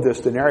were owed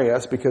this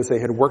denarius because they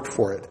had worked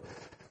for it.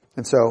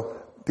 And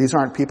so these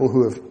aren't people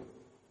who have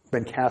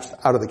been cast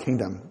out of the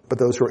kingdom, but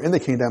those who are in the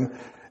kingdom,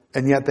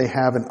 and yet they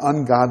have an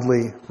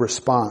ungodly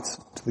response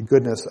to the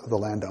goodness of the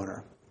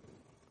landowner.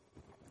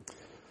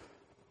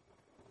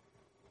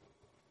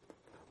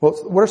 Well,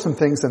 what are some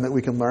things then that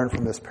we can learn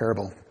from this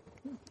parable?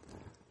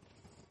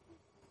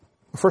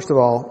 First of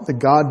all, that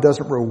God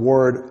doesn't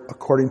reward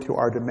according to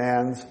our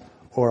demands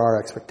or our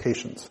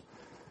expectations.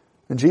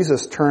 And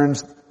Jesus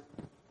turns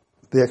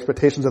the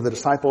expectations of the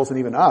disciples and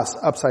even us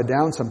upside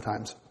down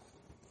sometimes.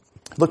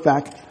 Look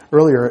back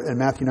earlier in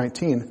Matthew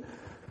 19,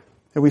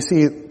 and we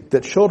see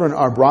that children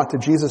are brought to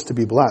Jesus to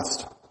be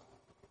blessed.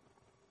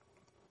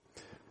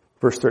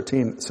 Verse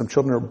 13, some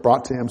children are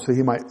brought to him so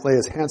he might lay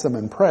his hands on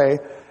them and pray,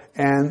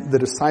 and the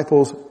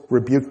disciples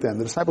rebuked them.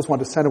 The disciples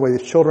want to send away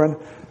these children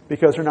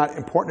because they're not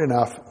important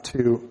enough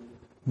to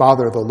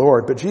bother the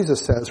Lord. But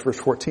Jesus says, verse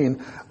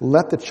 14,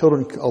 let the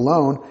children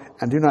alone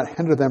and do not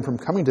hinder them from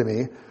coming to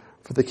me,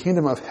 for the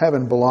kingdom of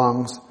heaven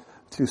belongs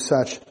to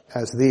such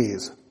as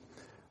these.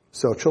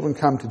 So children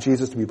come to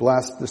Jesus to be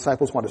blessed. The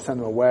disciples want to send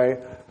them away.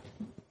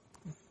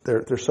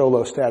 They're so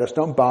low status.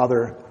 Don't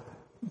bother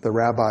the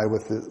rabbi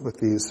with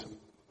these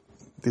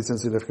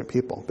insignificant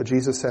people. But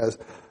Jesus says,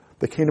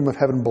 the kingdom of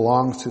heaven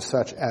belongs to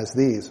such as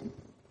these.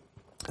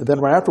 And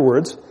then right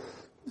afterwards,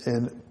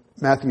 in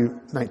Matthew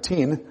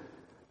 19,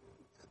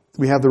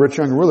 we have the rich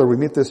young ruler. We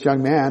meet this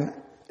young man,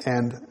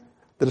 and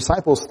the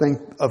disciples think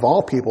of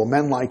all people,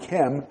 men like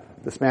him,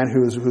 this man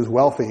who's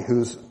wealthy,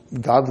 who's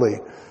godly,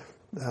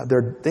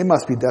 they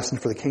must be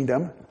destined for the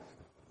kingdom.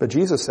 But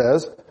Jesus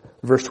says,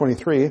 verse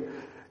 23,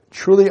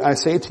 truly I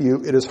say to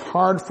you, it is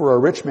hard for a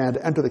rich man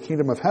to enter the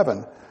kingdom of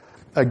heaven.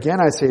 Again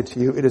I say to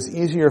you, it is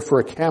easier for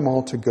a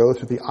camel to go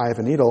through the eye of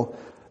a needle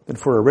than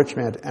for a rich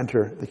man to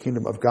enter the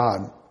kingdom of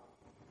God.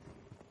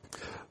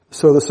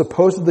 So the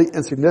supposedly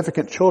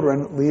insignificant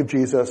children leave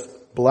Jesus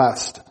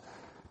blessed.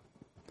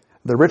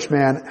 The rich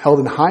man, held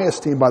in high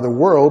esteem by the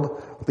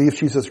world, leaves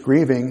Jesus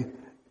grieving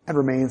and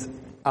remains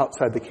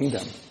outside the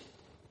kingdom.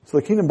 So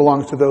the kingdom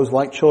belongs to those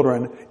like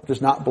children. It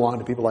does not belong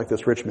to people like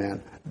this rich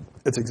man.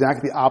 It's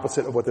exactly the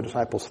opposite of what the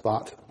disciples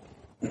thought.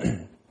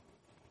 And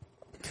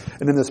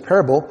in this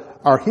parable,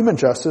 our human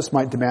justice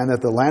might demand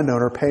that the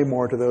landowner pay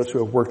more to those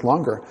who have worked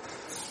longer.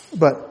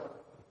 But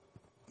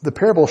the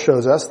parable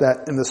shows us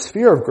that in the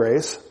sphere of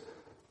grace,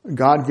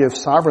 God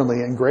gives sovereignly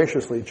and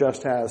graciously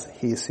just as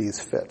he sees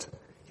fit.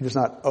 He does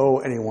not owe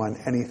anyone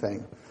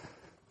anything.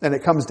 And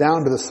it comes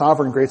down to the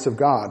sovereign grace of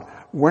God.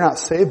 We're not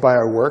saved by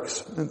our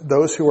works.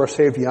 Those who are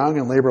saved young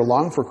and labor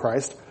long for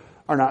Christ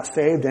are not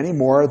saved any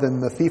more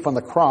than the thief on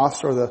the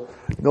cross or the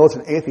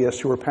militant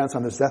atheist who repents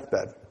on his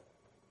deathbed.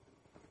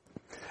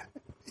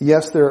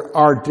 Yes, there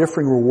are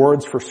differing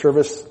rewards for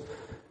service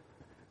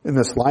in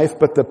this life,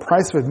 but the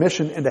price of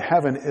admission into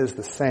heaven is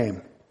the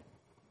same.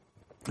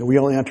 We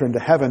only enter into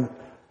heaven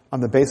on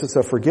the basis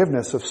of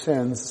forgiveness of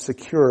sins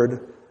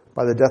secured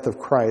by the death of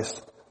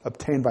Christ,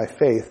 obtained by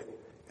faith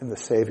in the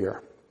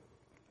Savior.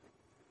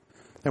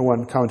 And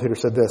one commentator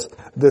said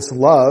this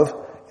love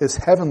is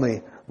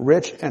heavenly,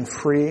 rich and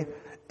free.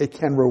 It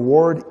can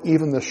reward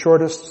even the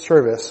shortest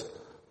service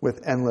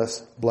with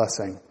endless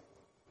blessing.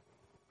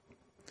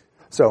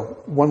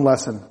 So, one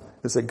lesson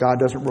is that God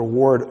doesn't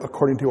reward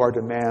according to our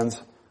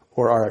demands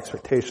or our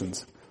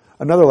expectations.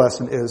 Another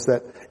lesson is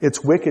that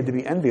it's wicked to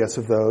be envious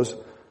of those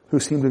who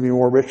seem to be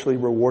more richly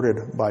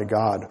rewarded by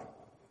God.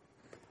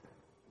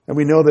 And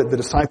we know that the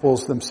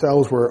disciples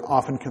themselves were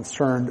often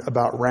concerned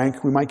about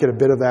rank. We might get a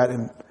bit of that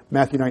in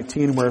Matthew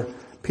 19, where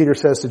Peter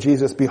says to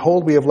Jesus,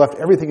 "Behold, we have left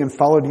everything and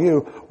followed you.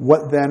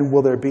 What then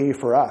will there be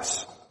for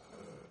us?"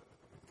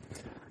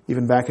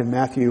 Even back in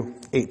Matthew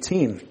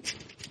 18,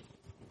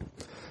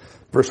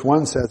 verse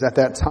 1 says, "At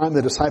that time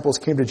the disciples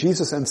came to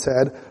Jesus and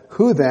said,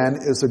 'Who then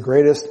is the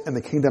greatest in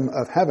the kingdom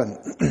of heaven?'"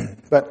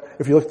 But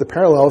if you look at the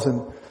parallels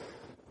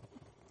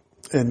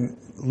in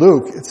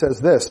Luke, it says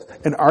this: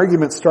 "An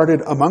argument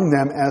started among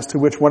them as to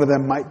which one of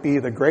them might be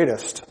the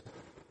greatest."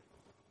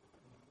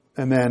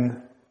 And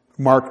then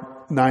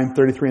Mark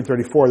 9:33 and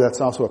 34,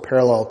 that's also a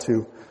parallel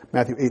to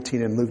Matthew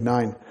 18 and Luke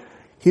 9.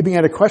 "He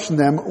began to question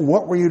them,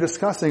 'What were you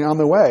discussing on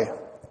the way?'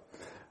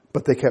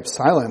 But they kept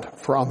silent,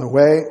 for on the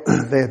way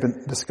they had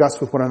been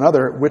discussed with one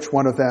another which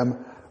one of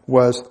them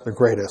was the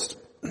greatest."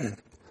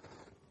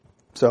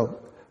 So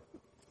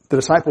the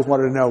disciples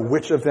wanted to know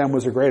which of them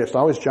was the greatest,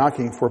 always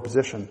jockeying for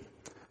position.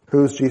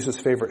 Who's Jesus'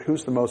 favorite?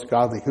 Who's the most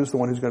godly? Who's the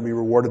one who's going to be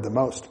rewarded the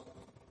most?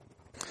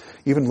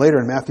 Even later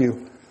in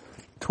Matthew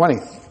 20,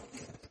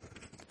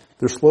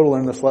 they're slow to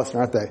learn this lesson,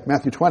 aren't they?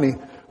 Matthew 20,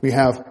 we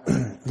have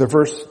the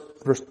verse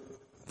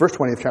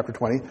 20 of chapter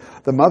 20.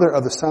 "The mother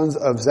of the sons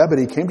of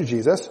Zebedee came to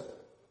Jesus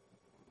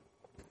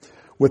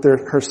with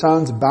her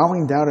sons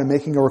bowing down and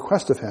making a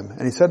request of him.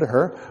 And he said to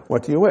her,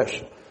 'What do you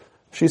wish?'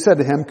 She said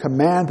to him,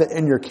 'Command that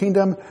in your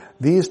kingdom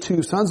these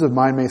two sons of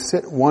mine may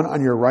sit, one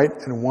on your right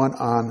and one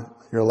on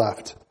your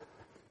left.'"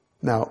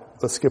 Now,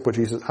 let's skip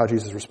how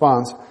Jesus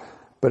responds.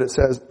 But it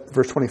says,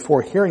 verse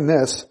 24, "Hearing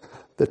this,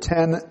 the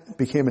 10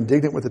 became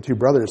indignant with the two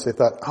brothers." They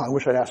thought, "I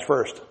wish I'd asked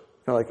first."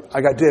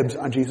 I got dibs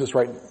on Jesus'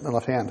 right and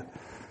left hand.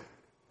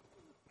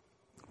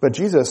 But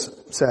Jesus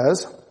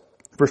says,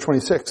 verse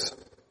 26,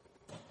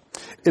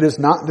 "It is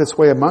not this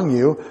way among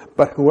you,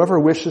 but whoever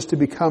wishes to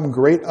become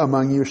great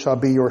among you shall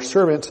be your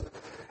servant,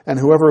 and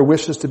whoever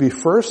wishes to be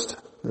first,"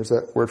 there's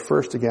that word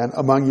first again,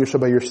 "among you shall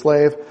be your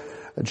slave,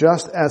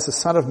 just as the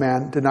Son of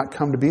Man did not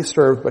come to be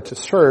served, but to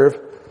serve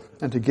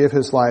and to give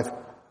his life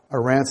a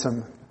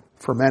ransom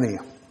for many."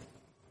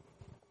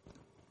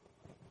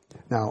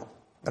 Now,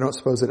 I don't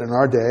suppose that in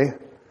our day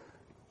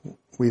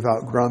we've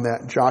outgrown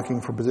that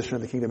jockeying for position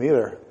in the kingdom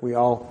either. We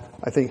all,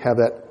 I think, have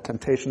that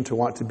temptation to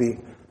want to be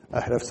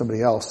ahead of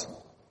somebody else.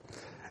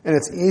 And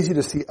it's easy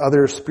to see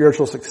others'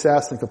 spiritual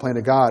success and complain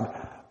to God,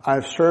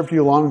 "I've served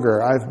you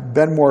longer. I've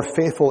been more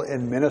faithful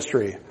in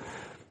ministry.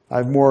 I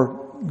have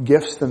more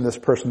gifts than this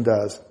person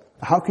does.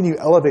 How can you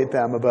elevate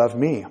them above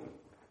me?"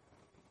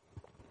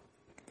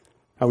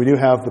 Now, we do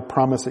have the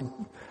promise that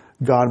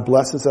God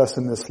blesses us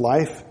in this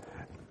life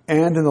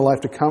and in the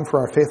life to come for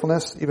our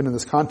faithfulness. Even in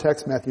this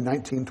context, Matthew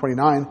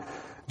 19:29,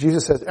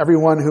 Jesus says,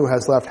 "Everyone who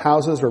has left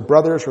houses or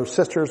brothers or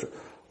sisters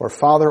or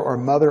father or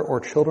mother or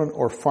children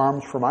or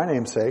farms for my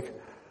name's sake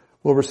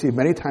will receive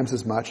many times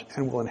as much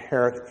and will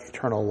inherit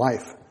eternal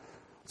life."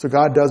 So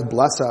God does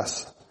bless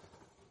us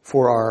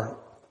for our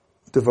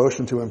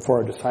devotion to him, for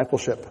our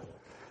discipleship.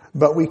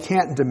 But we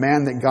can't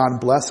demand that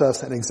God bless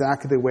us in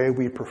exactly the way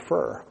we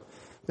prefer.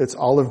 It's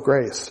all of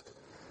grace.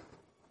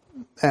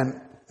 And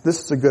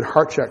this is a good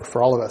heart check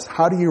for all of us.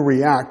 How do you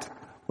react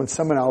when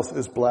someone else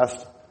is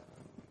blessed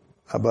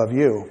above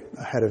you,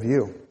 ahead of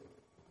you?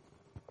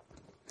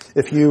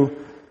 If you,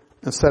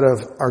 instead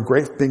of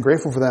being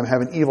grateful for them,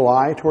 have an evil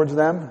eye towards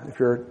them, if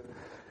you're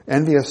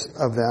envious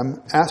of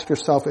them, ask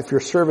yourself if your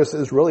service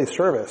is really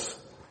service.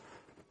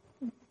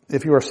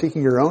 If you are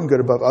seeking your own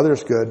good above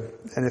others' good,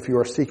 and if you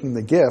are seeking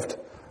the gift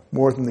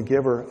more than the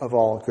giver of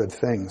all good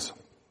things.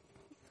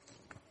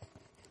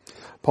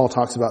 Paul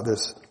talks about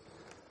this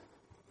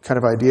kind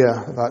of idea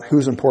about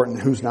who's important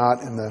and who's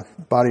not in the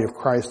body of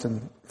Christ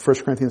in 1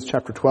 Corinthians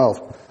chapter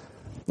 12.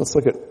 Let's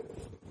look at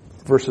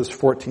verses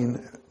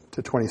 14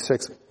 to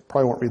 26.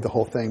 Probably won't read the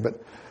whole thing,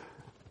 but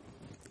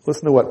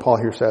listen to what Paul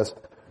here says.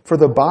 For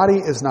the body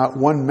is not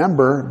one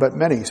member, but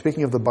many.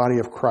 Speaking of the body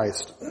of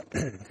Christ.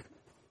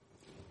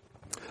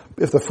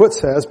 If the foot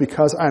says,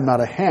 because I am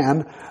not a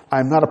hand, I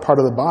am not a part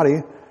of the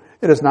body,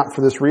 it is not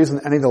for this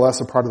reason any the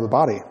less a part of the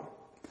body.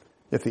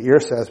 If the ear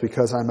says,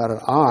 because I am not an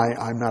eye,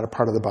 I am not a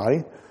part of the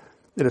body,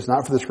 it is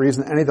not for this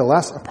reason any the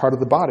less a part of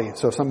the body.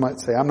 So some might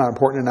say, I'm not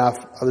important enough,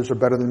 others are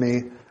better than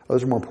me,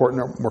 others are more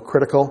important or more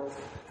critical.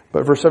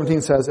 But verse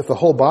 17 says, if the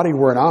whole body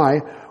were an eye,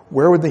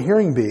 where would the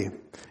hearing be?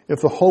 If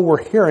the whole were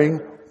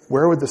hearing,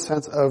 where would the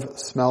sense of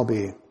smell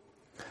be?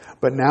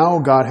 But now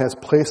God has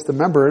placed the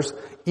members,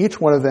 each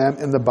one of them,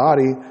 in the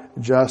body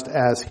just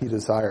as he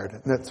desired.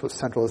 And that's what's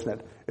central, isn't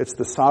it? It's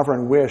the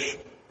sovereign wish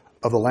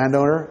of the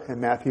landowner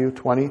in Matthew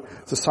 20.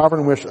 It's the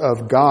sovereign wish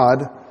of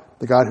God,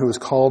 the God who has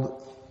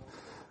called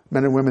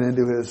men and women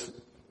into his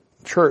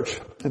church,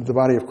 into the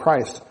body of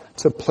Christ,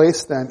 to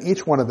place them,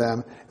 each one of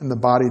them, in the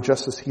body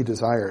just as he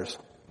desires.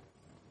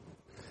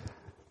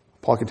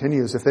 Paul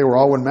continues, if they were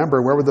all one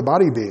member, where would the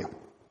body be?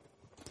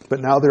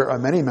 But now there are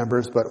many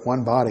members, but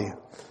one body.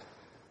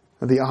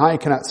 The eye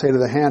cannot say to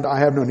the hand, I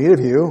have no need of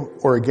you,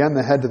 or again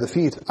the head to the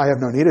feet, I have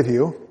no need of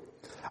you.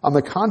 On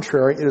the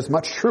contrary, it is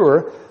much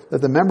truer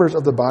that the members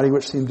of the body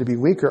which seem to be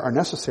weaker are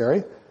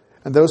necessary,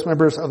 and those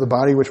members of the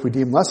body which we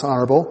deem less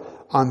honorable,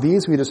 on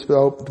these we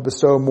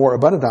bestow more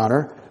abundant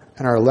honor,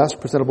 and our less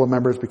presentable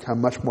members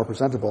become much more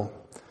presentable,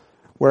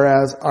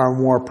 whereas our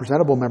more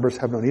presentable members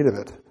have no need of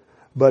it.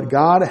 But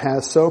God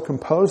has so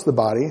composed the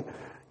body,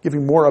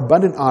 giving more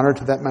abundant honor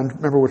to that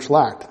member which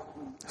lacked,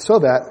 so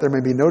that there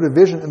may be no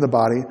division in the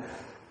body,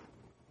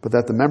 but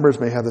that the members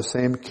may have the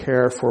same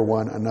care for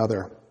one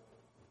another.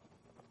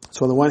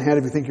 So on the one hand,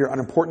 if you think you're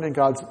unimportant in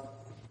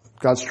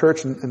God's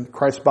church and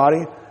Christ's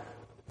body,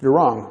 you're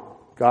wrong.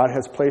 God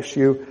has placed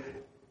you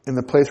in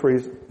the place where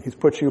He's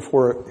put you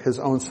for His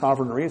own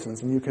sovereign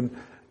reasons, and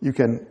you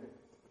can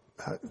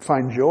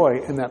find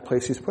joy in that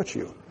place He's put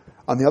you.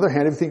 On the other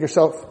hand, if you think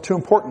yourself too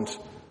important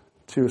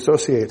to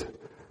associate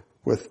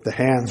with the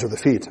hands or the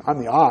feet,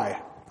 I'm the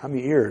eye, I'm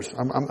the ears,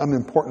 I'm the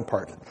important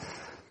part.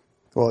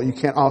 Well, you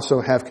can't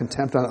also have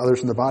contempt on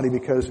others in the body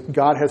because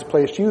God has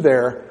placed you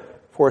there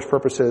for His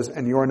purposes,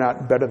 and you're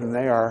not better than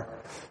they are.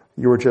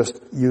 You were just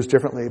used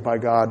differently by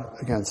God.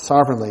 Again,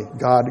 sovereignly,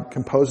 God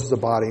composes the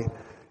body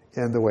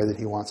in the way that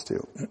He wants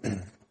to.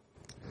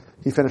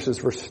 He finishes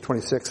verse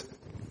 26.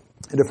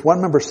 And if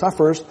one member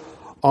suffers,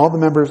 all the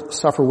members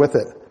suffer with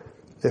it.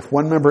 If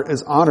one member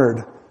is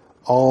honored,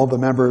 all the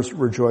members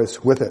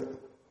rejoice with it.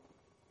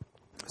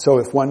 So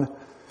if one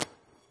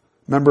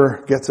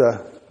member gets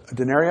a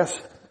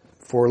denarius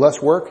for less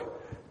work,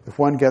 if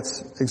one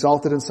gets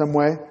exalted in some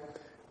way,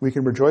 we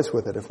can rejoice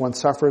with it. If one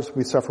suffers,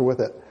 we suffer with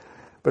it.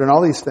 But in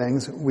all these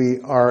things, we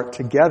are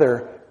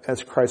together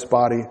as Christ's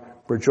body,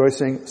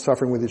 rejoicing,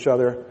 suffering with each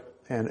other,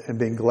 and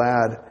being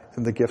glad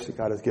in the gifts that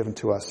God has given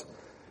to us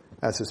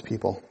as His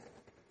people.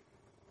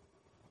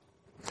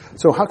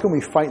 So how can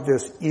we fight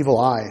this evil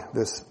eye,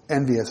 this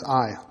envious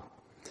eye?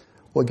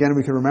 Well, again,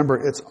 we can remember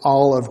it's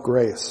all of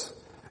grace.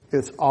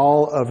 It's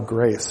all of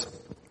grace.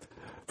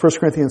 1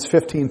 Corinthians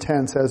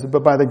 15:10 says,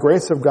 but by the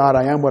grace of God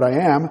I am what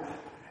I am,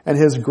 and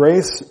His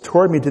grace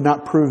toward me did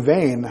not prove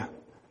vain.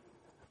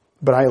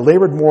 But I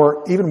labored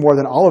more, even more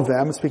than all of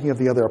them, speaking of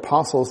the other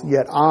apostles,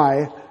 yet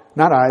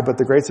not I, but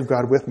the grace of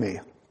God with me.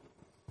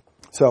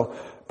 So,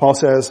 Paul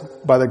says,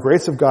 by the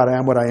grace of God I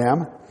am what I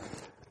am.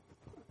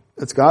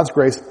 It's God's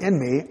grace in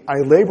me.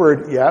 I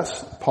labored,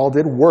 yes, Paul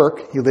did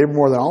work. He labored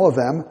more than all of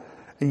them,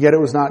 and yet it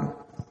was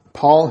not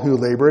Paul who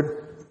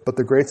labored, but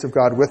the grace of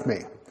God with me.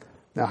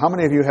 Now, how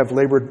many of you have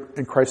labored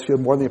in Christ's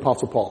field more than the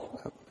Apostle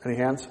Paul? Any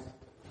hands?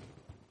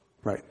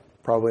 Right,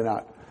 probably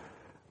not.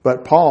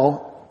 But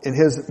Paul, in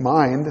his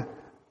mind,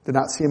 did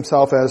not see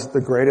himself as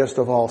the greatest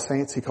of all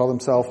saints. He called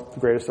himself the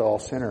greatest of all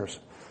sinners.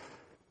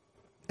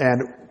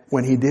 And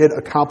when he did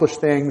accomplish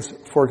things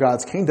for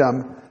God's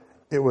kingdom,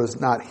 it was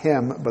not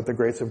him, but the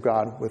grace of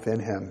God within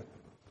him.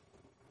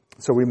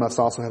 So we must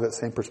also have that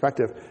same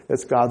perspective.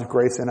 It's God's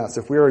grace in us.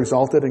 If we are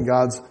exalted in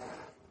God's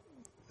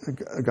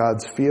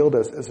field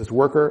as His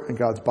worker in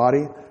God's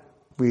body,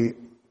 we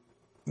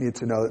need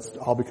to know it's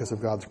all because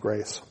of God's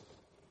grace.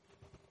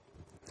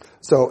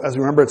 So as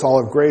we remember, it's all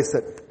of grace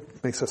that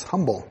makes us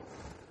humble.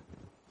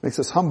 Makes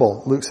us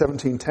humble. Luke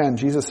 17:10,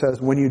 Jesus says,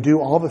 when you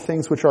do all the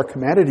things which are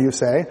commanded you,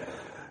 say,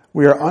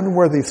 we are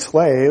unworthy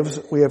slaves.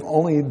 We have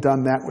only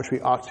done that which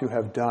we ought to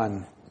have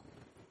done.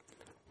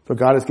 So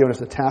God has given us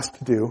a task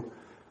to do.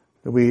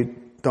 That we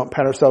don't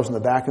pat ourselves on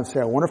the back and say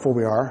how wonderful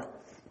we are,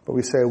 but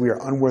we say we are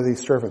unworthy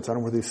servants,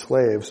 unworthy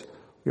slaves.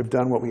 We have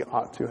done what we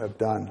ought to have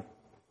done.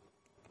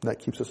 And that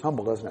keeps us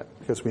humble, doesn't it?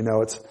 Because we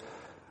know it's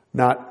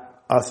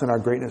not us and our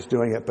greatness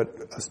doing it,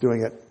 but us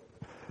doing it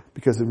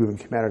because we've been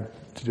commanded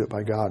to do it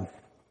by God.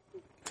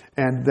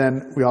 And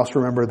then we also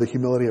remember the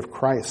humility of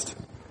Christ.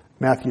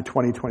 Matthew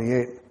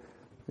 20:28.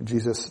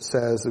 Jesus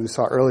says, as we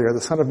saw earlier, the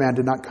Son of Man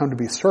did not come to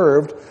be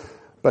served,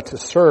 but to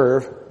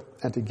serve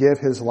and to give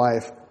his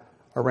life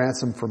a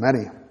ransom for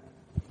many.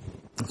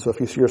 So if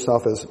you see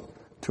yourself as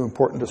too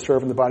important to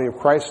serve in the body of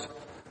Christ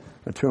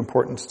and too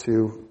important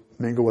to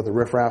mingle with the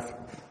riffraff,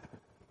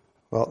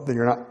 well, then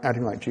you're not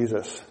acting like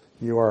Jesus.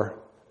 You are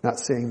not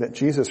seeing that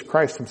Jesus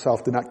Christ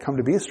himself did not come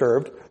to be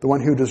served, the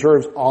one who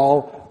deserves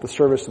all the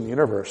service in the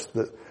universe.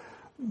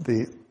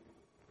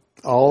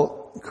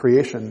 All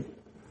creation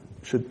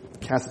should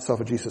cast itself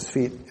at Jesus'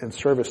 feet in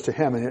service to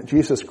him. And yet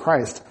Jesus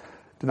Christ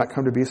did not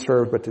come to be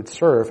served, but to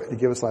serve and to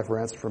give his life a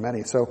ransom for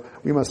many. So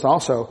we must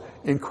also,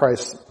 in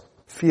Christ's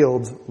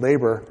fields,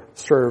 labor,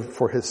 serve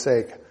for his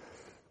sake,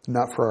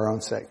 not for our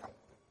own sake.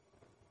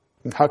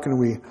 And how can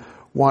we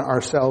want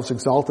ourselves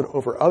exalted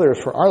over others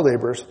for our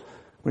labors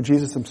when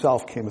Jesus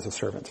himself came as a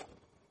servant?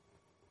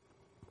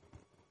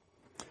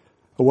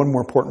 But one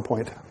more important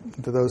point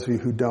to those of you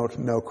who don't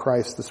know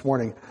Christ this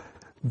morning: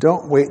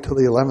 don't wait till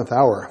the 11th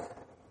hour.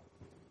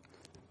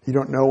 You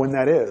don't know when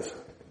that is.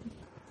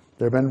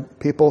 There have been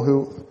people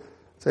who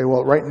say,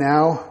 well, right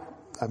now,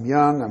 I'm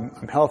young,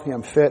 I'm healthy,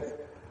 I'm fit,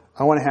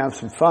 I want to have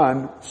some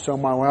fun, sow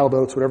my wild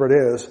oats, whatever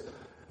it is.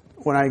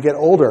 When I get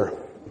older,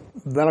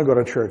 then I'll go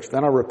to church,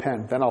 then I'll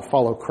repent, then I'll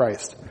follow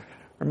Christ.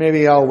 Or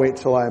maybe I'll wait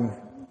till I'm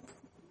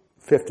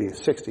 50,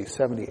 60,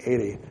 70,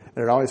 80. And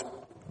it always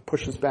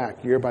pushes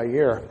back year by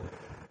year.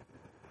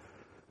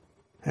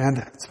 And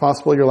it's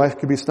possible your life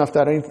could be snuffed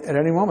out at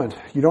any moment.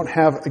 You don't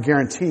have a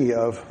guarantee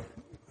of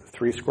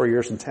 70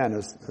 years and 10,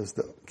 as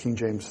the King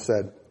James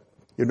said.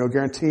 You have no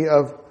guarantee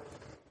of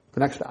the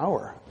next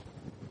hour.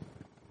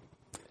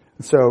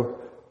 And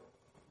so,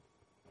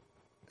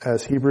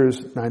 as Hebrews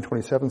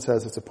 9:27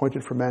 says, it's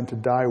appointed for men to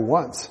die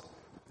once,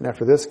 and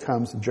after this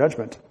comes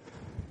judgment.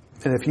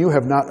 And if you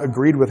have not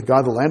agreed with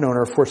God the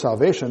landowner for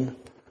salvation,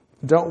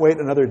 don't wait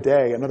another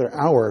day, another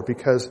hour,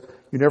 because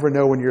you never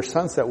know when your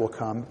sunset will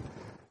come,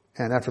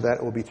 and after that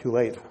it will be too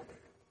late.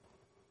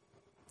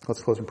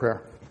 Let's close in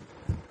prayer.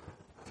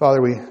 Father,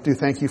 we do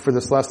thank you for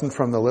this lesson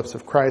from the lips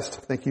of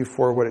Christ. Thank you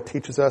for what it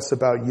teaches us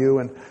about you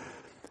and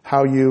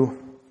how you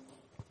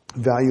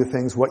value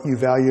things, what you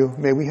value.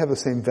 May we have the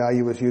same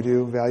value as you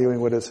do,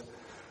 valuing what is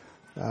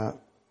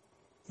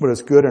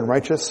good and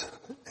righteous,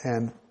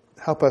 and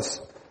help us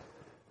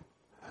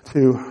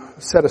to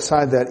set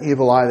aside that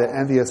evil eye, that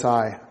envious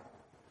eye,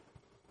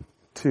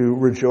 to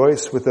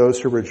rejoice with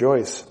those who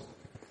rejoice.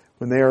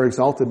 When they are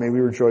exalted, may we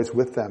rejoice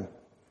with them.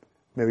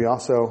 May we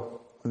also,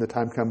 when the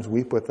time comes,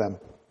 weep with them.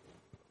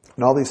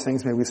 And all these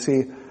things, may we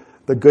see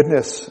the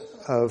goodness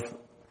of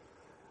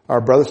our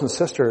brothers and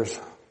sisters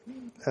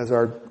as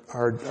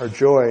our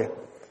joy,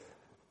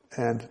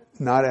 and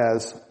not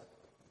as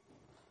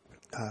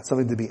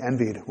something to be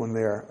envied when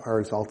they are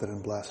exalted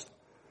and blessed.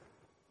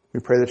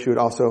 We pray that you would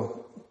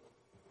also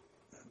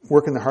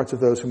work in the hearts of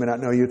those who may not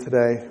know you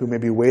today, who may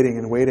be waiting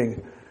and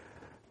waiting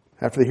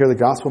after they hear the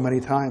gospel many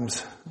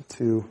times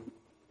to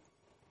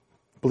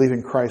believe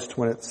in Christ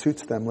when it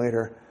suits them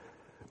later.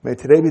 May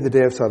today be the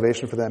day of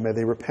salvation for them. May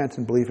they repent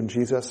and believe in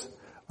Jesus,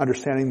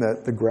 understanding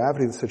the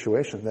gravity of the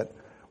situation, that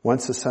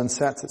once the sun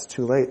sets, it's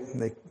too late,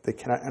 and they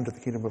cannot enter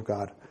the kingdom of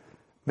God.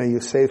 May you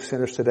save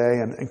sinners today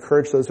and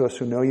encourage those of us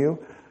who know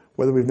you,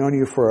 whether we've known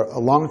you for a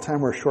long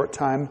time or a short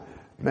time.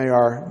 May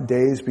our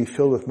days be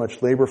filled with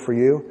much labor for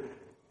you.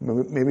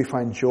 May we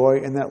find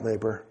joy in that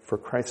labor for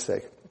Christ's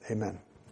sake. Amen.